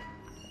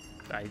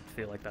 I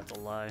feel like that's a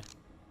lie.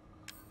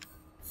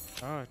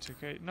 Oh, it's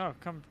okay. No,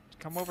 come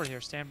over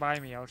here. Stand by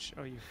me. I'll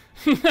show you.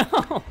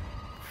 No.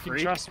 You can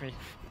trust me.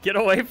 Get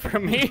away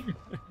from me.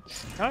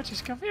 No,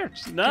 just come here.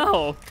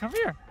 No. Come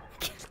here.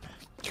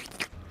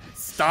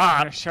 Stop. I'm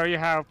gonna show you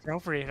how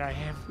appropriate I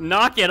am.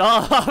 Knock it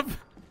off.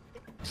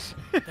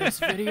 This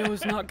video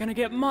is not gonna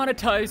get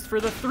monetized for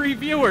the 3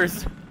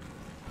 viewers.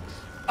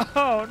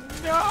 Oh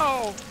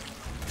no!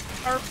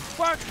 Our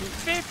fucking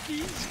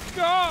 50's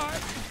gone!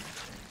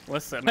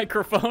 Listen,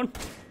 microphone.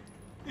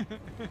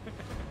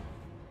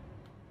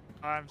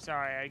 I'm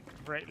sorry, I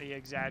greatly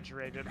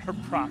exaggerated our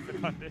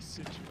profit on this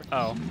situation.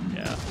 Oh,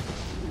 yeah.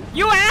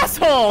 You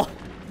asshole!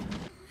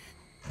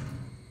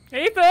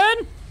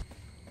 Ethan!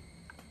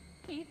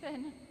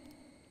 Ethan.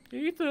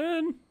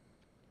 Ethan.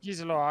 He's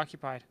a little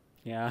occupied.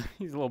 Yeah,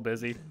 he's a little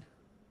busy.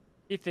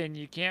 Ethan,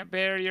 you can't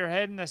bury your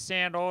head in the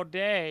sand all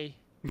day.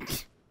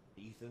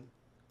 Ethan?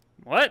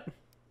 What?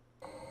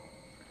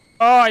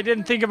 Oh, I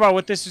didn't think about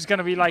what this was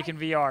gonna be like in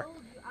VR.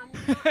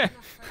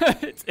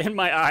 It's in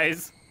my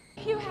eyes.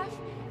 You have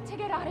to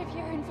get out of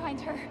here and find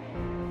her.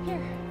 Here,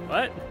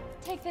 What?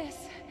 take this.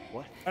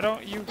 Why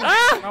don't you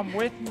come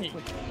with me?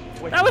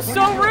 That was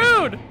so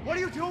rude! What are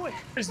you doing?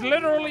 There's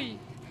literally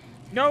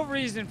no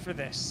reason for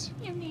this.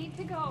 You need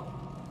to go.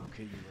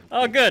 Okay, you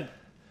Oh, good.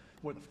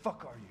 Where the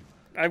fuck are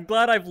you? I'm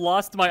glad I've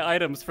lost my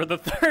items for the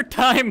third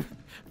time.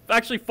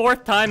 Actually,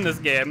 fourth time this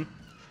game.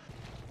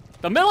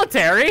 The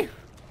military?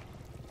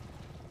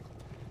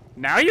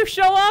 Now you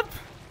show up?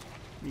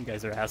 You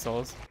guys are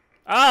assholes.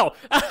 Oh!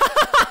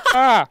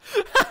 Ah!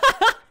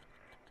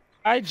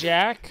 Hi,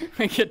 Jack.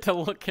 I get to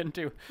look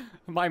into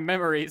my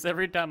memories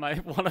every time I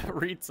want to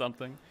read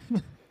something.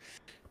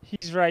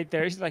 He's right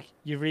there. He's like,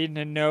 you reading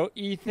a note,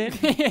 Ethan?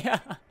 Yeah.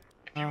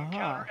 If you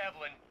encounter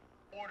Evelyn,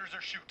 orders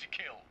are shoot to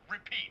kill.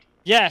 Repeat.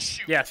 Yes.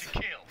 Shoot Yes. to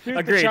kill. Shoot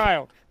Agreed. the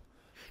child.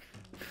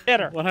 Get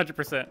her.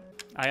 100%.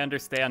 I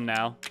understand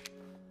now.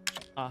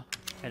 Ah.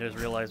 I just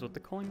realized what the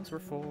coins were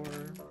for.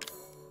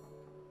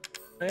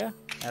 Yeah.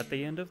 At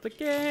the end of the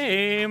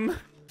game,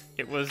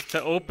 it was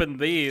to open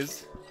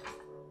these.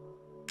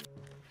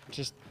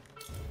 Just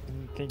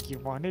didn't think you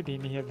wanted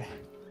any of that.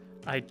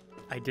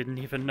 I didn't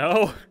even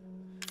know.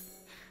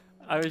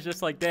 I was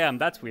just like, damn,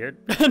 that's weird.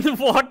 And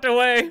walked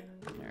away.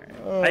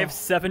 Alright. I have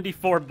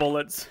 74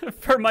 bullets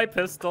for my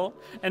pistol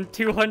and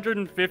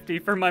 250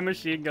 for my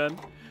machine gun.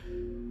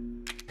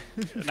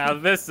 Now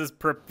this is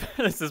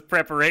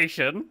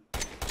preparation.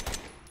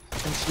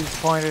 And she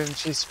pointed and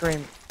she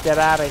screamed, get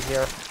out of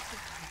here.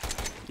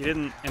 You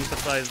didn't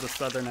emphasize the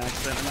southern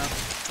accent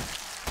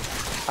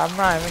enough. I'm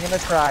not even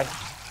gonna try.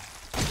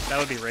 That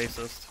would be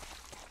racist.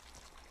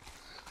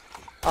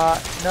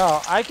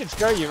 No, I can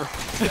show you.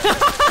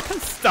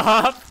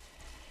 Stop!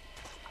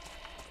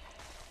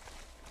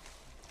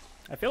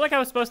 I feel like I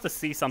was supposed to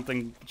see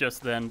something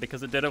just then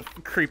because it did a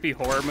creepy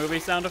horror movie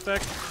sound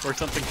effect where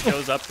something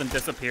shows up and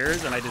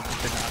disappears and I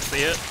just did not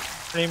see it.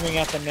 Screaming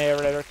at the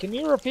narrator. Can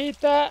you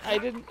repeat that? I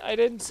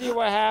didn't see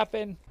what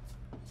happened.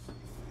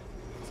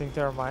 Think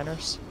there are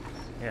minors?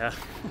 Yeah.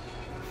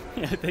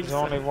 Yeah, I think There's so.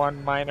 only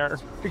one minor.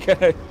 We're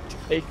gonna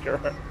take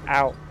her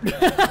out. You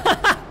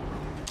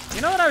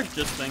know what I was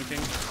just thinking?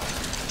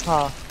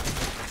 Huh.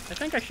 I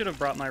think I should have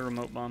brought my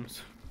remote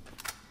bombs.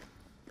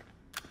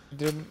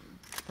 Didn't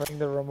bring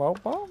the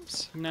remote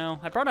bombs? No,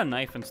 I brought a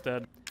knife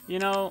instead. You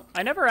know,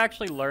 I never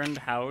actually learned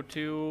how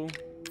to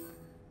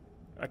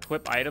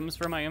equip items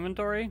for my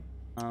inventory.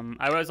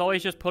 I was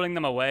always just putting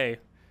them away.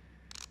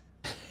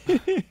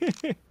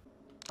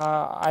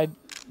 I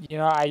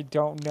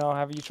don't know.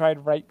 Have you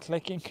tried right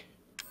clicking?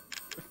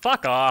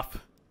 Fuck off.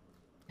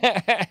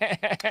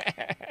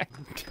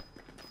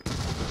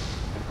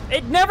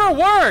 It never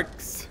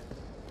works!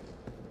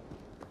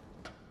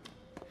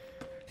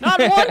 Not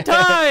one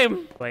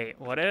time! Wait,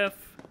 what if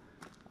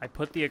I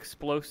put the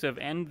explosive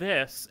in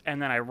this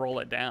and then I roll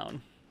it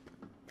down?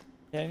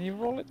 Can you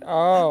roll it?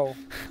 Oh.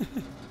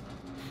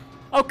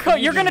 Oh, Can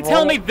you you're gonna just tell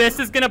roll me it? this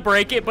is gonna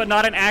break it, but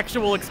not an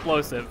actual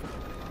explosive.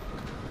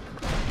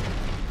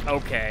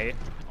 Okay.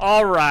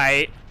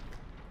 Alright.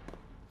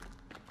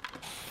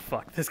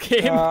 Fuck this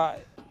game. Damn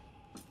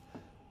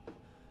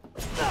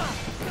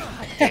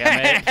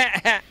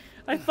it.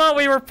 I thought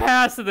we were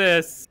past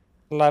this.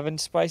 11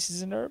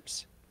 spices and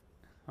herbs.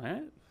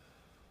 What?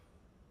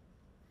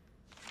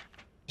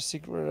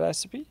 Secret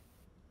recipe.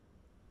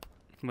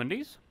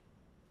 Wendy's?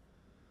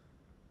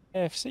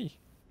 AFC.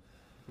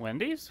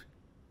 Wendy's?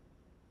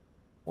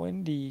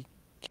 Wendy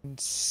can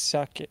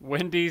suck it.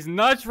 Wendy's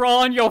nuts roll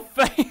on your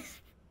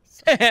face.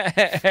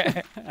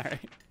 Alright.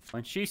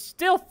 And she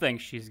still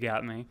thinks she's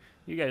got me.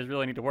 You guys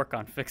really need to work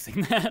on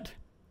fixing that.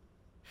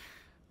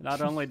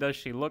 Not only does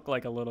she look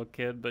like a little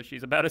kid, but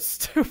she's about as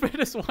stupid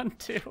as one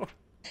too.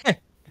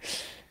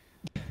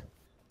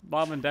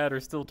 Mom and Dad are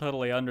still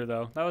totally under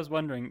though. I was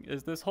wondering,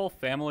 is this whole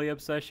family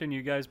obsession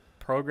you guys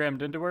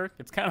programmed into her?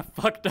 It's kind of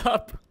fucked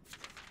up.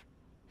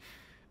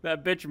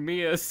 That bitch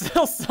Mia is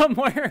still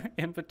somewhere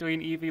in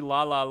between Evie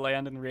La La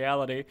Land and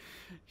reality.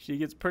 She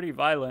gets pretty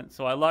violent,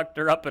 so I locked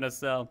her up in a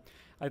cell.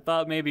 I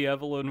thought maybe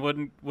Evelyn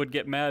would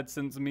get mad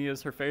since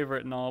Mia's her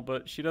favorite and all,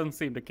 but she doesn't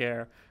seem to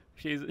care.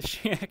 She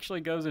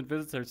actually goes and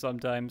visits her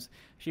sometimes.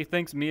 She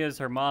thinks Mia's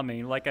her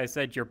mommy. Like I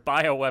said, your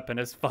bioweapon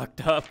is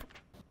fucked up.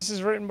 This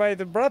is written by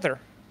the brother.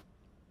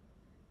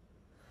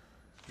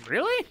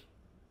 Really?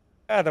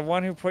 Yeah, the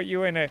one who put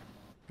you in a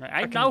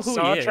I know who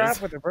saw he is.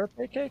 trap with a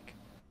birthday cake.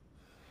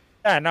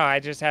 Yeah, no, I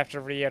just have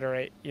to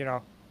reiterate,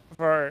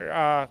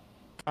 for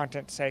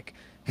content's sake.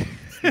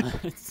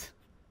 It's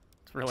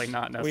really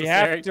not necessary. We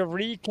have to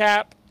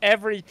recap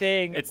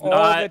everything It's all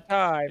not the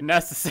time.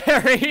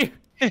 necessary.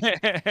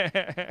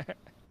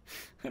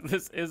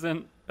 This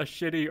isn't a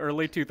shitty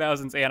early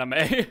 2000s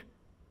anime.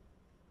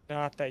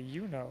 Not that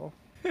you know.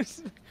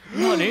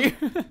 Money.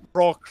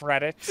 Roll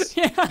credits.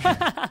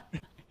 Yeah.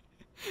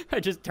 I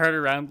just turn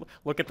around,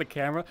 look at the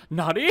camera.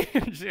 Naughty!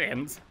 She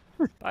ends.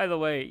 By the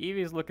way,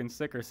 Evie's looking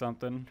sick or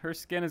something. Her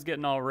skin is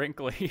getting all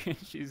wrinkly.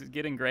 She's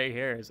getting gray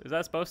hairs. Is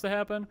that supposed to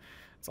happen?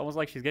 It's almost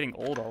like she's getting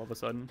old all of a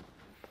sudden.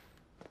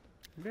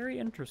 Very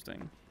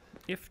interesting.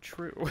 If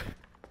true.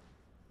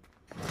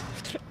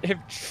 If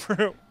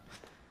true.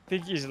 I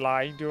think he's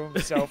lying to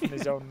himself in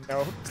his own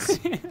notes.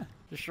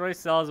 Destroy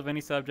cells of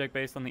any subject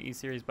based on the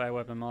E-Series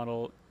bioweapon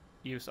model.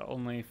 Use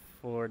only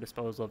for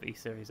disposal of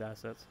E-Series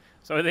assets.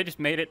 So they just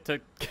made it to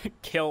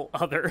kill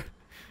other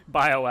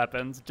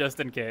bioweapons just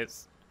in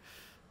case.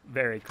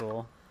 Very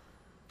cool.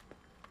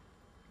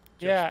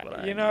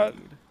 Yeah, you know,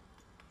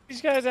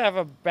 these guys have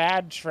a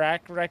bad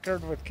track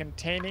record with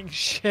containing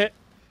shit.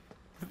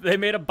 They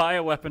made a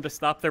bioweapon to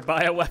stop their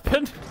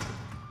bioweapon.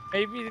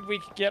 Maybe we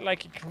could get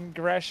like a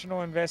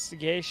congressional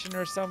investigation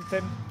or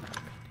something.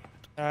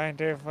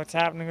 Into what's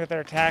happening with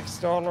our tax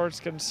dollars,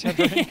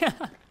 considering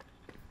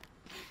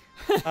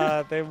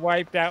they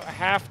wiped out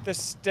half the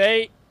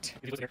state.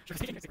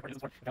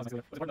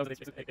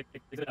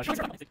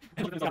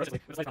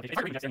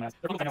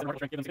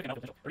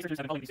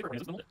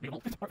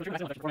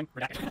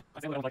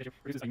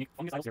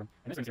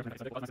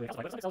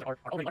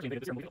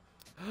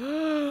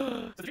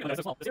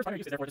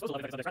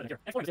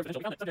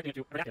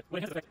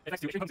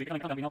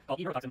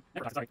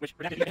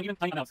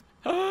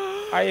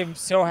 I am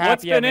so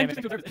happy I'm in it.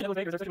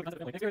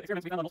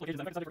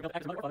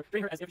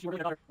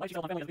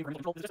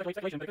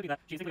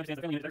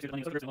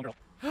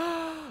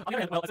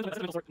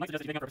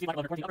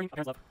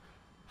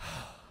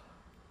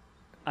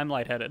 I'm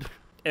lightheaded.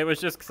 It was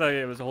just because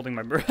I was holding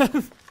my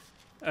breath.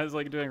 I was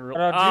like doing real.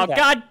 Oh, that.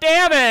 God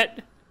damn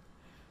it!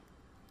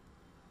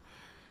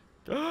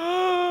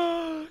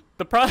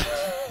 The pro.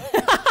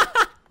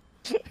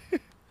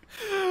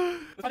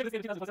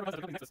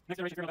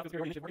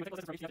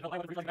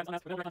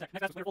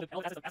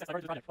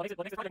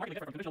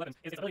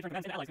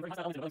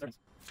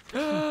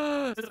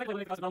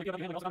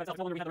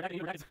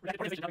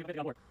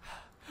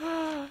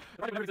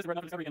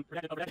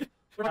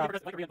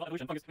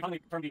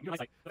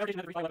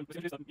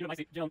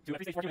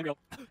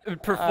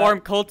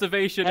 Perform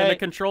cultivation in a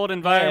controlled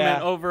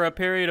environment over a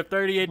period of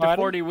 38 to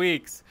 40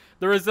 weeks.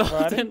 The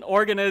resultant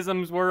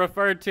organisms were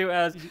referred to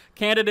as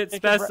candidate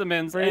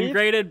specimens and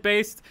graded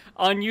based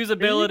on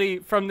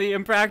usability from the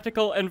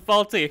impractical and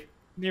faulty.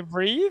 Can you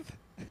breathe?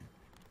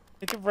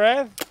 Take a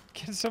breath.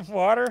 Get some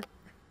water.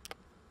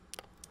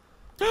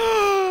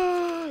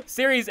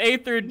 Series A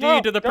through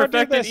D to the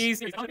perfected E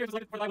series.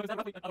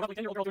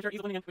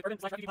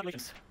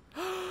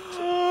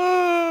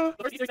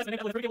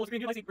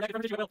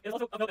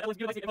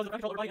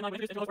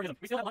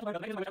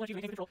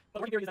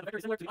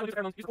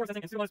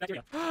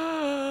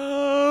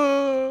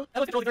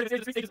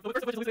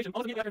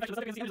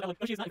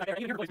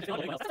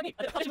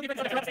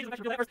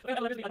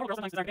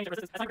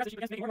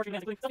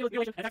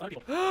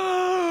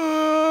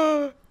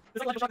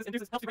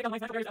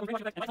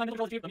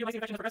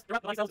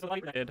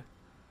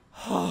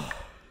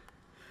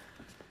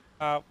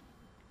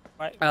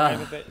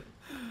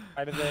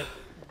 Why did they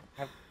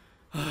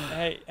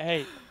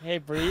have... Hey,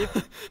 breathe.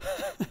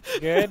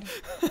 Good.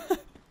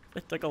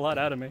 It took a lot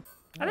out of me.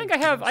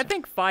 I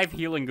think 5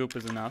 healing goop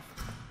is enough.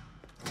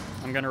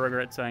 I'm gonna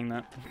regret saying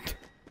that.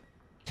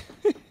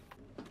 Guess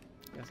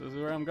this is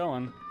where I'm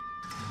going.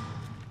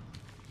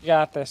 You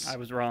got this. I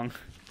was wrong.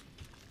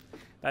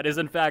 That is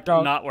in fact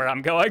not where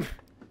I'm going.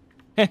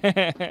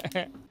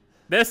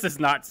 This is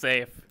not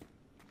safe.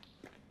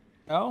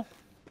 Oh?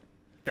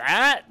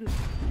 That?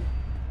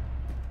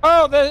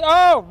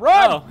 Oh,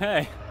 run! Oh,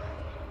 hey.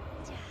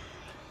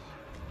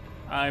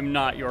 I'm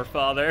not your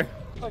father.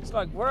 Looks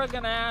like we're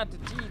gonna have to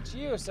teach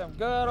you some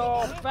good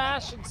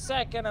old-fashioned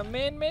Second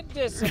Amendment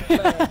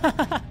discipline.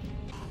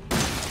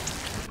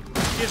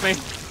 Excuse me.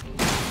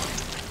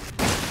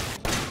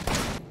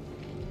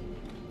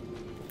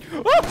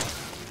 Woo!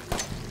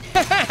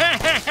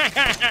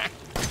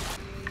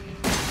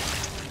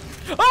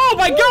 Oh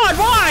my God!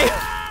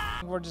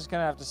 Why? We're just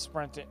gonna have to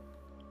sprint it.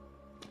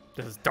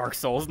 This is Dark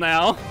Souls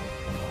now.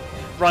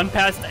 Run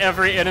past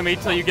every enemy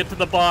till you get to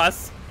the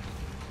boss.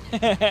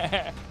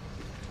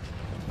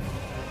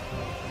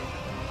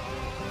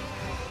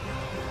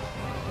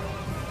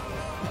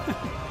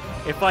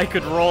 If I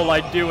could roll,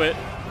 I'd do it.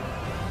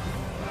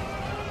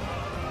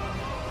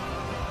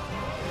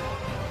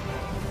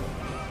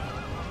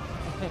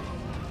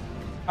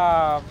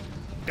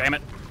 Damn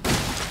it.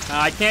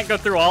 I can't go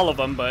through all of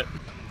them, but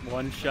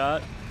one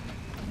shot,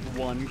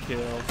 one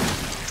kill.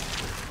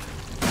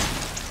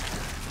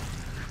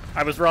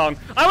 I was wrong.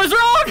 I was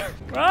wrong!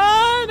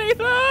 Run,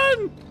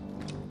 Ethan!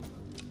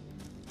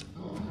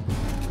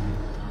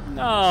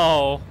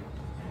 No.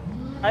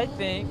 I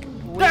think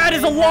that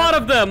is a lot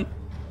of them!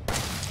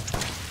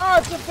 Oh,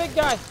 it's a big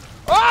guy!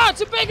 Oh,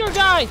 it's a bigger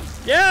guy!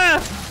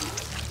 Yeah!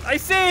 I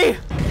see!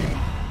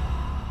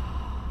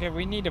 Okay,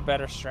 we need a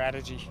better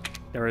strategy.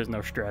 There is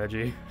no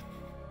strategy.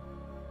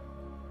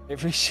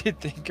 If we should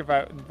think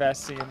about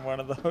investing in one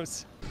of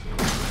those.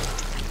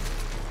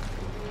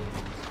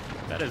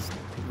 That is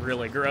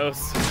really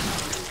gross.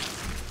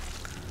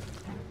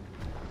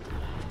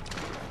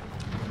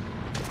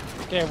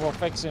 Okay, we'll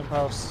fix it in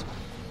post.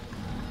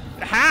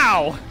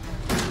 How?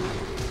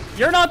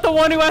 You're not the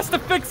one who has to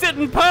fix it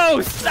in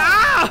post!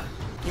 Ah!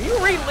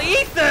 You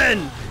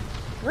Ethan!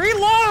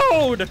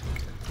 Reload!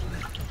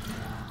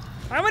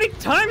 How many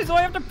times do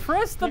I have to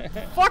press the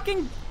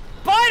fucking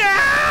button?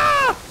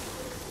 Ah!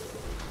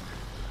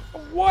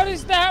 What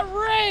is that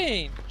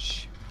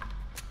range?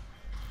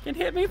 It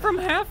hit me from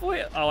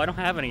halfway. Oh, I don't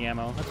have any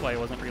ammo. That's why I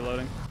wasn't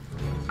reloading.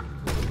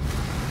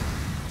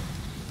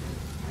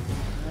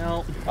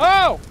 Well.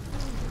 Oh!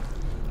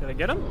 Did I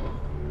get him?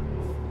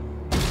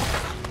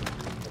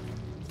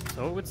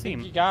 So it would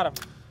seem. You got him.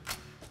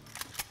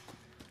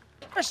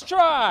 First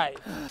try!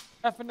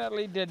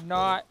 Definitely did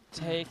not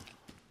take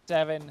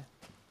 7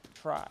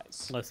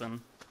 tries.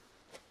 Listen.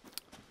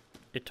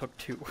 It took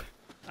 2.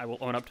 I will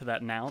own up to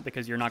that now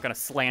because you're not gonna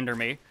slander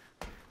me.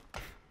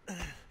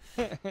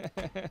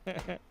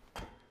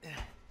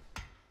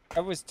 I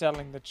was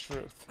telling the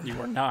truth. You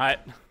were not.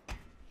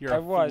 You're I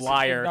a was.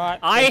 liar. Not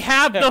I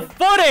have the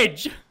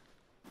footage!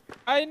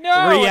 I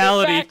know!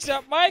 Reality. It backs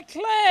up my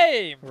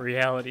claim!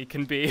 Reality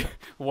can be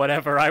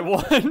whatever I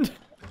want.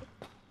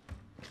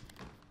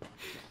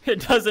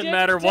 It doesn't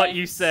matter what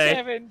you say.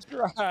 7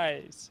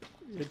 tries.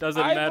 It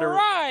doesn't I'm matter.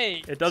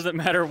 Right. It doesn't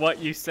matter what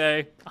you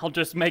say. I'll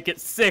just make it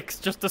 6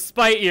 just to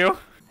spite you.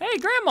 Hey,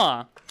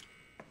 Grandma!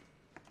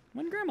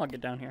 When did Grandma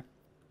get down here?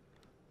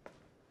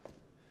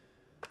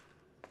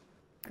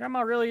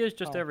 Grandma really is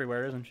just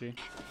everywhere, isn't she?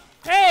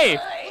 Hey!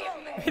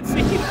 It's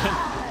Ethan.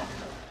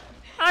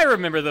 I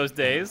remember those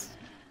days.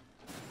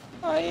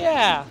 Oh,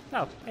 yeah.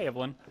 Oh, hey,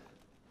 Evelyn.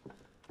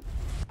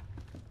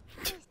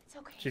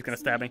 She's gonna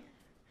stab me.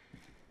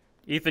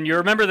 Ethan, you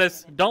remember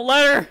this. Don't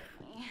let her!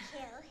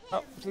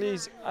 Oh,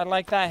 please. I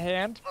like that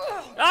hand.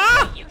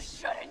 Ah! You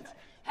shouldn't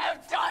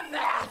have done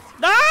that!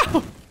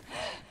 No!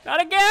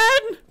 Not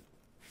again!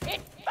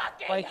 It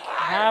fucking Like,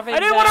 hurt. having I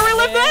didn't want to that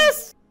relive hand-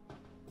 this!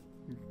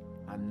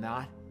 I'm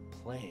not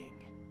playing.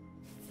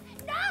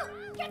 No!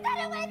 Get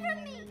that away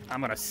from me!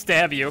 I'm gonna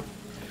stab you.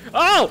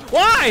 Oh!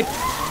 Why?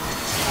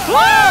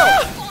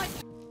 Whoa!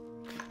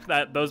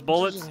 Those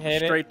bullets just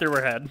hit it? straight through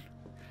her head.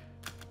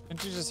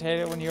 Don't you just hate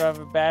it when you have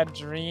a bad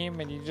dream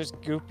and you just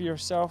goop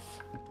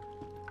yourself?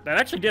 That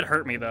actually did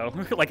hurt me though.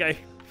 Like I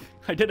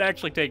did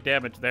actually take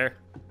damage there.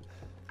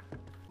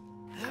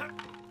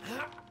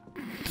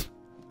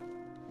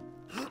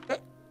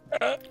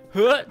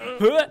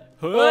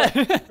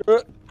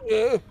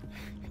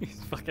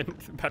 He's fucking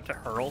about to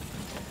hurl.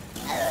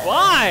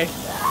 Why?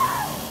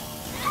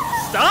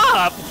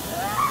 Stop!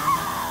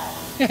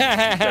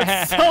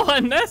 That's so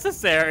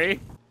unnecessary.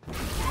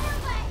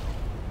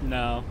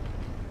 No.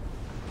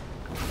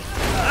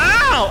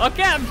 Ow!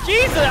 Okay,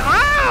 Jesus!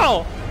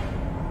 Ow!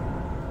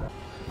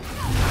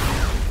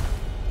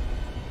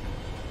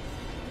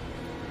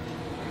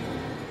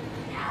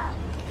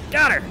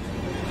 Got her!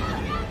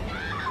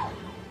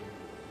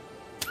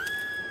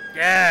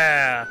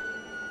 Yeah!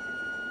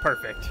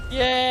 Perfect.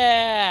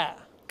 Yeah!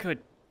 Good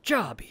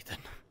job, Ethan.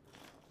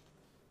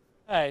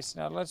 Nice.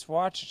 Now let's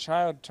watch a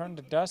child turn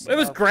to dust. It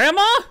was now.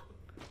 Grandma?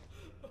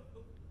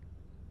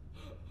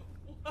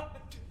 Why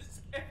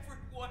does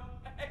everyone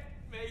hate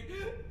me?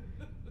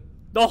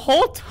 The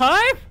whole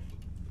time?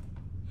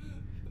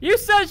 You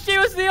said she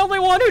was the only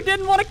one who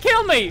didn't want to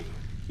kill me!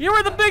 You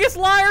were the biggest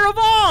liar of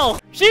all!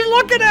 She's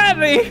looking at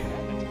me!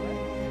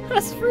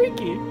 That's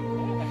freaky.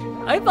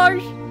 I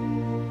thought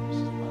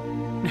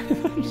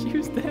she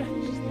was dead.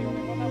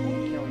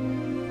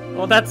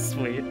 Well, that's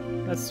sweet.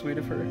 That's sweet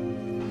of her.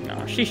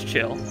 No, she's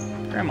chill.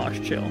 Grandma's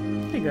chill.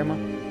 Hey, Grandma.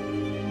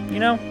 You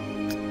know,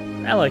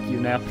 I like you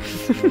now.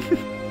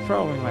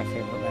 Probably my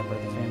favorite member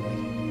of the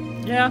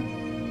family. Yeah,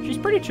 she's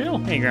pretty chill.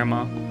 Hey,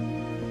 Grandma.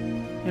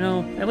 You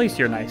know, at least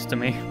you're nice to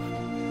me.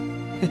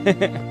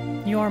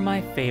 You're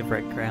my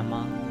favorite,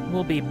 Grandma.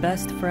 We'll be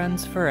best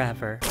friends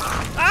forever.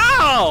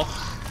 Ow!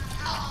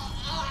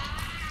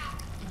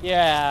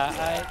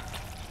 Yeah,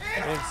 I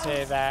did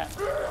say that.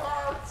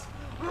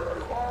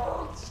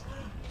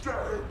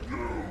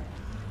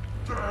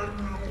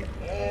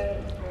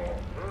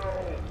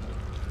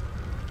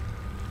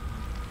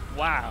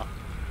 Wow.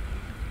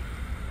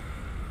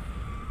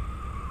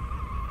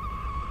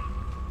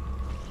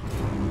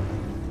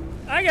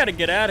 I gotta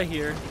get out of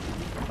here.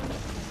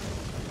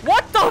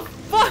 What the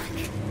fuck?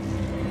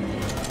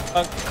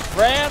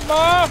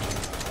 Grandma,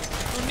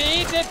 you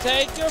need to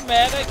take your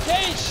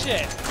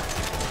medication.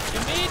 You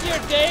need your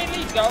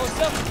daily dose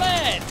of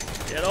lead.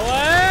 Get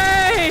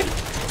away!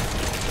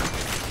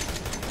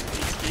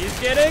 He's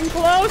getting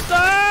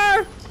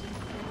closer!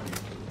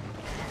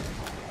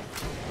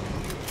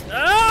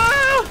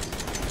 Ah!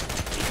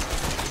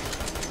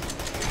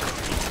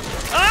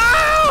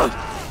 Ah!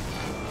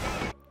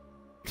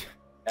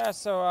 Yeah,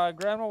 so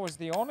Grandma was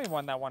the only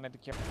one that wanted to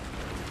kill me.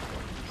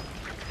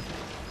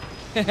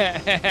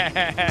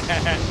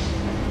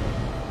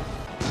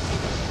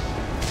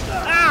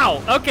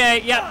 Ow!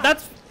 Okay, yeah,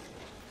 that's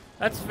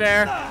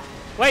fair.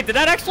 Wait, did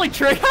that actually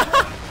trigger?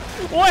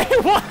 Wait,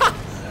 what?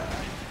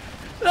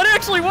 That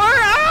actually worked!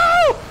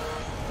 Ow!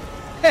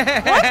 What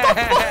the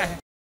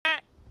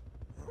fuck?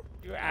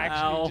 You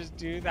actually just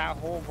do that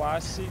whole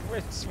boss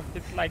sequence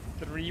with like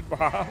 3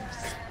 bombs.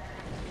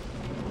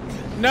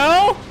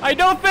 No, I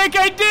don't think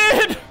I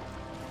did!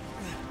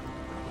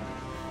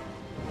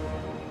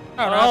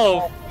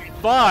 Oh,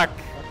 fuck.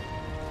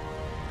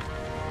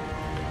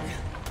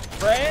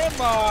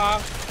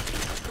 Grandma,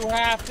 you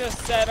have to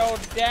settle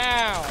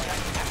down.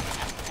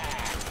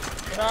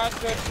 Not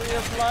good for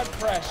your blood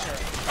pressure.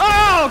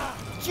 Oh,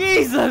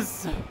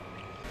 Jesus!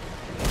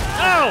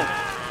 Ow!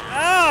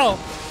 Ow!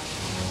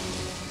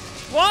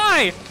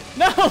 Why?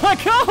 No,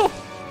 let go!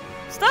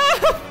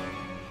 Stop!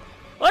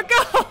 Let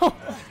go!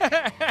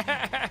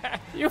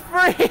 You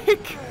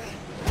freak!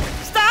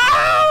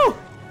 Stop!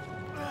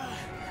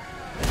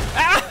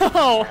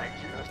 Ow!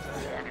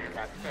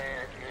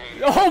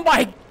 Oh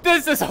my,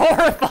 this is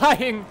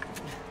horrifying!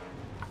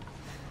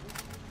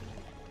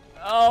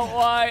 Oh,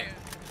 why?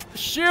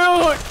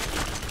 Shoot!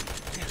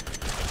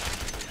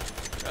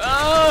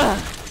 Oh!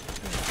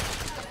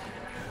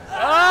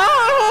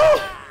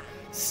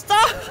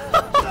 Stop!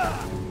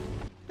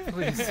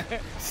 Please,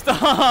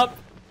 stop!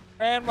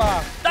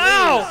 Grandma!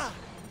 No!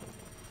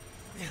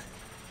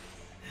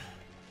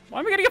 Why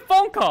am I getting a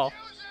phone call?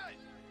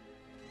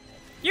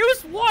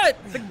 Use what?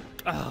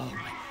 Oh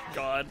my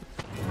god.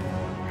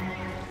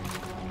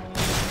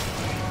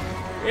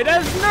 It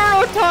has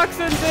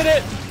neurotoxins in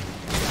it!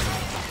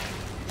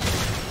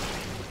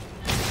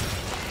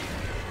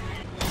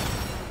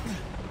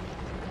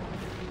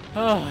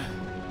 Oh.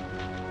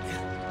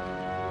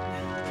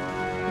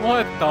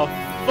 What the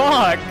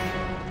fuck?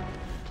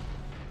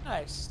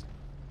 Nice.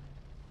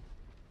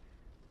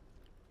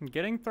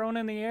 Getting thrown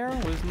in the air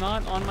was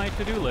not on my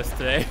to-do list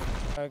today.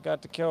 I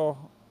got to kill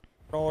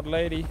an old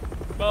lady.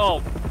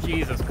 Oh,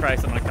 Jesus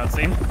Christ, I'm in a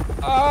cutscene.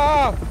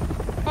 Ah!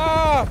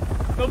 Ah!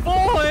 The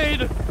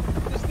void!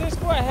 Is this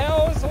what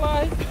hell is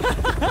like?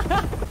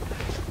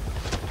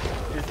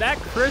 Is that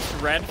Chris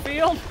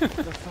Redfield?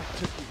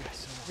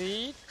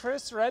 The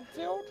Chris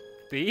Redfield?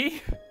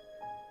 The?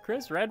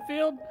 Chris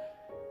Redfield?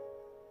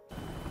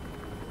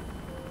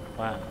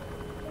 Wow.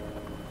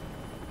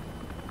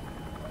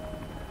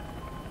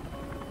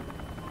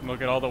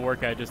 Look at all the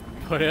work I just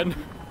put in.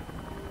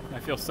 I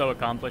feel so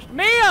accomplished.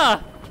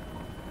 Mia!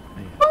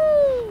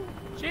 Woo!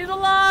 She's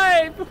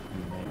alive!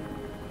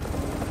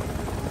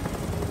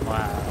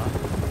 Wow.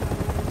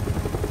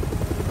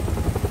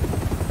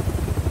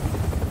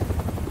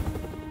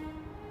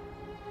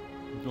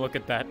 Look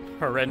at that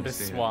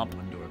horrendous swamp.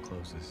 One door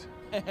closes,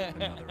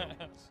 another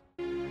opens.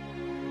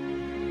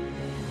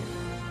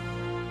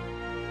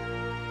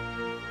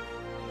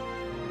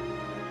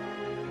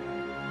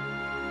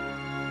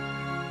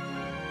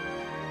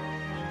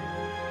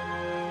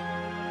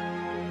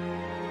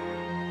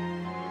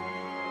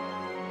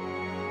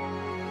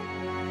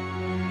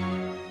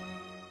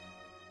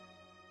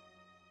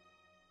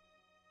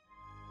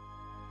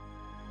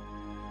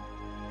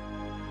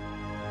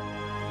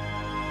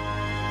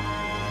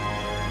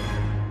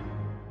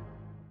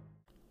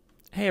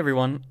 Hey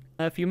everyone,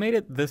 if you made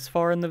it this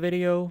far in the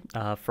video,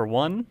 for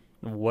one,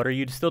 what are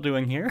you still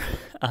doing here?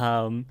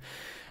 And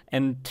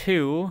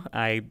two,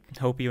 I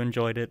hope you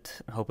enjoyed it.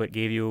 I hope it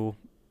gave you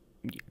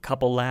a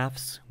couple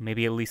laughs,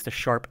 maybe at least a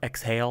sharp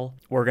exhale.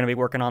 We're going to be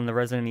working on the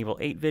Resident Evil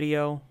 8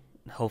 video.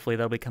 Hopefully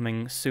that'll be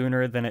coming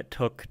sooner than it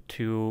took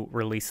to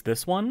release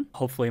this one.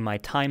 Hopefully my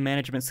time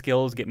management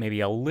skills get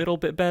maybe a little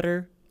bit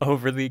better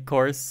over the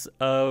course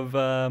of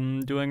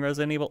doing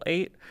Resident Evil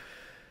 8.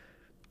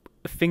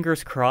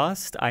 Fingers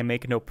crossed, I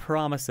make no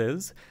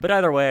promises. But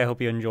either way, I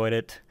hope you enjoyed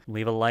it.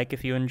 Leave a like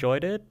if you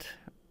enjoyed it.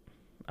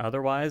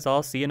 Otherwise,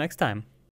 I'll see you next time.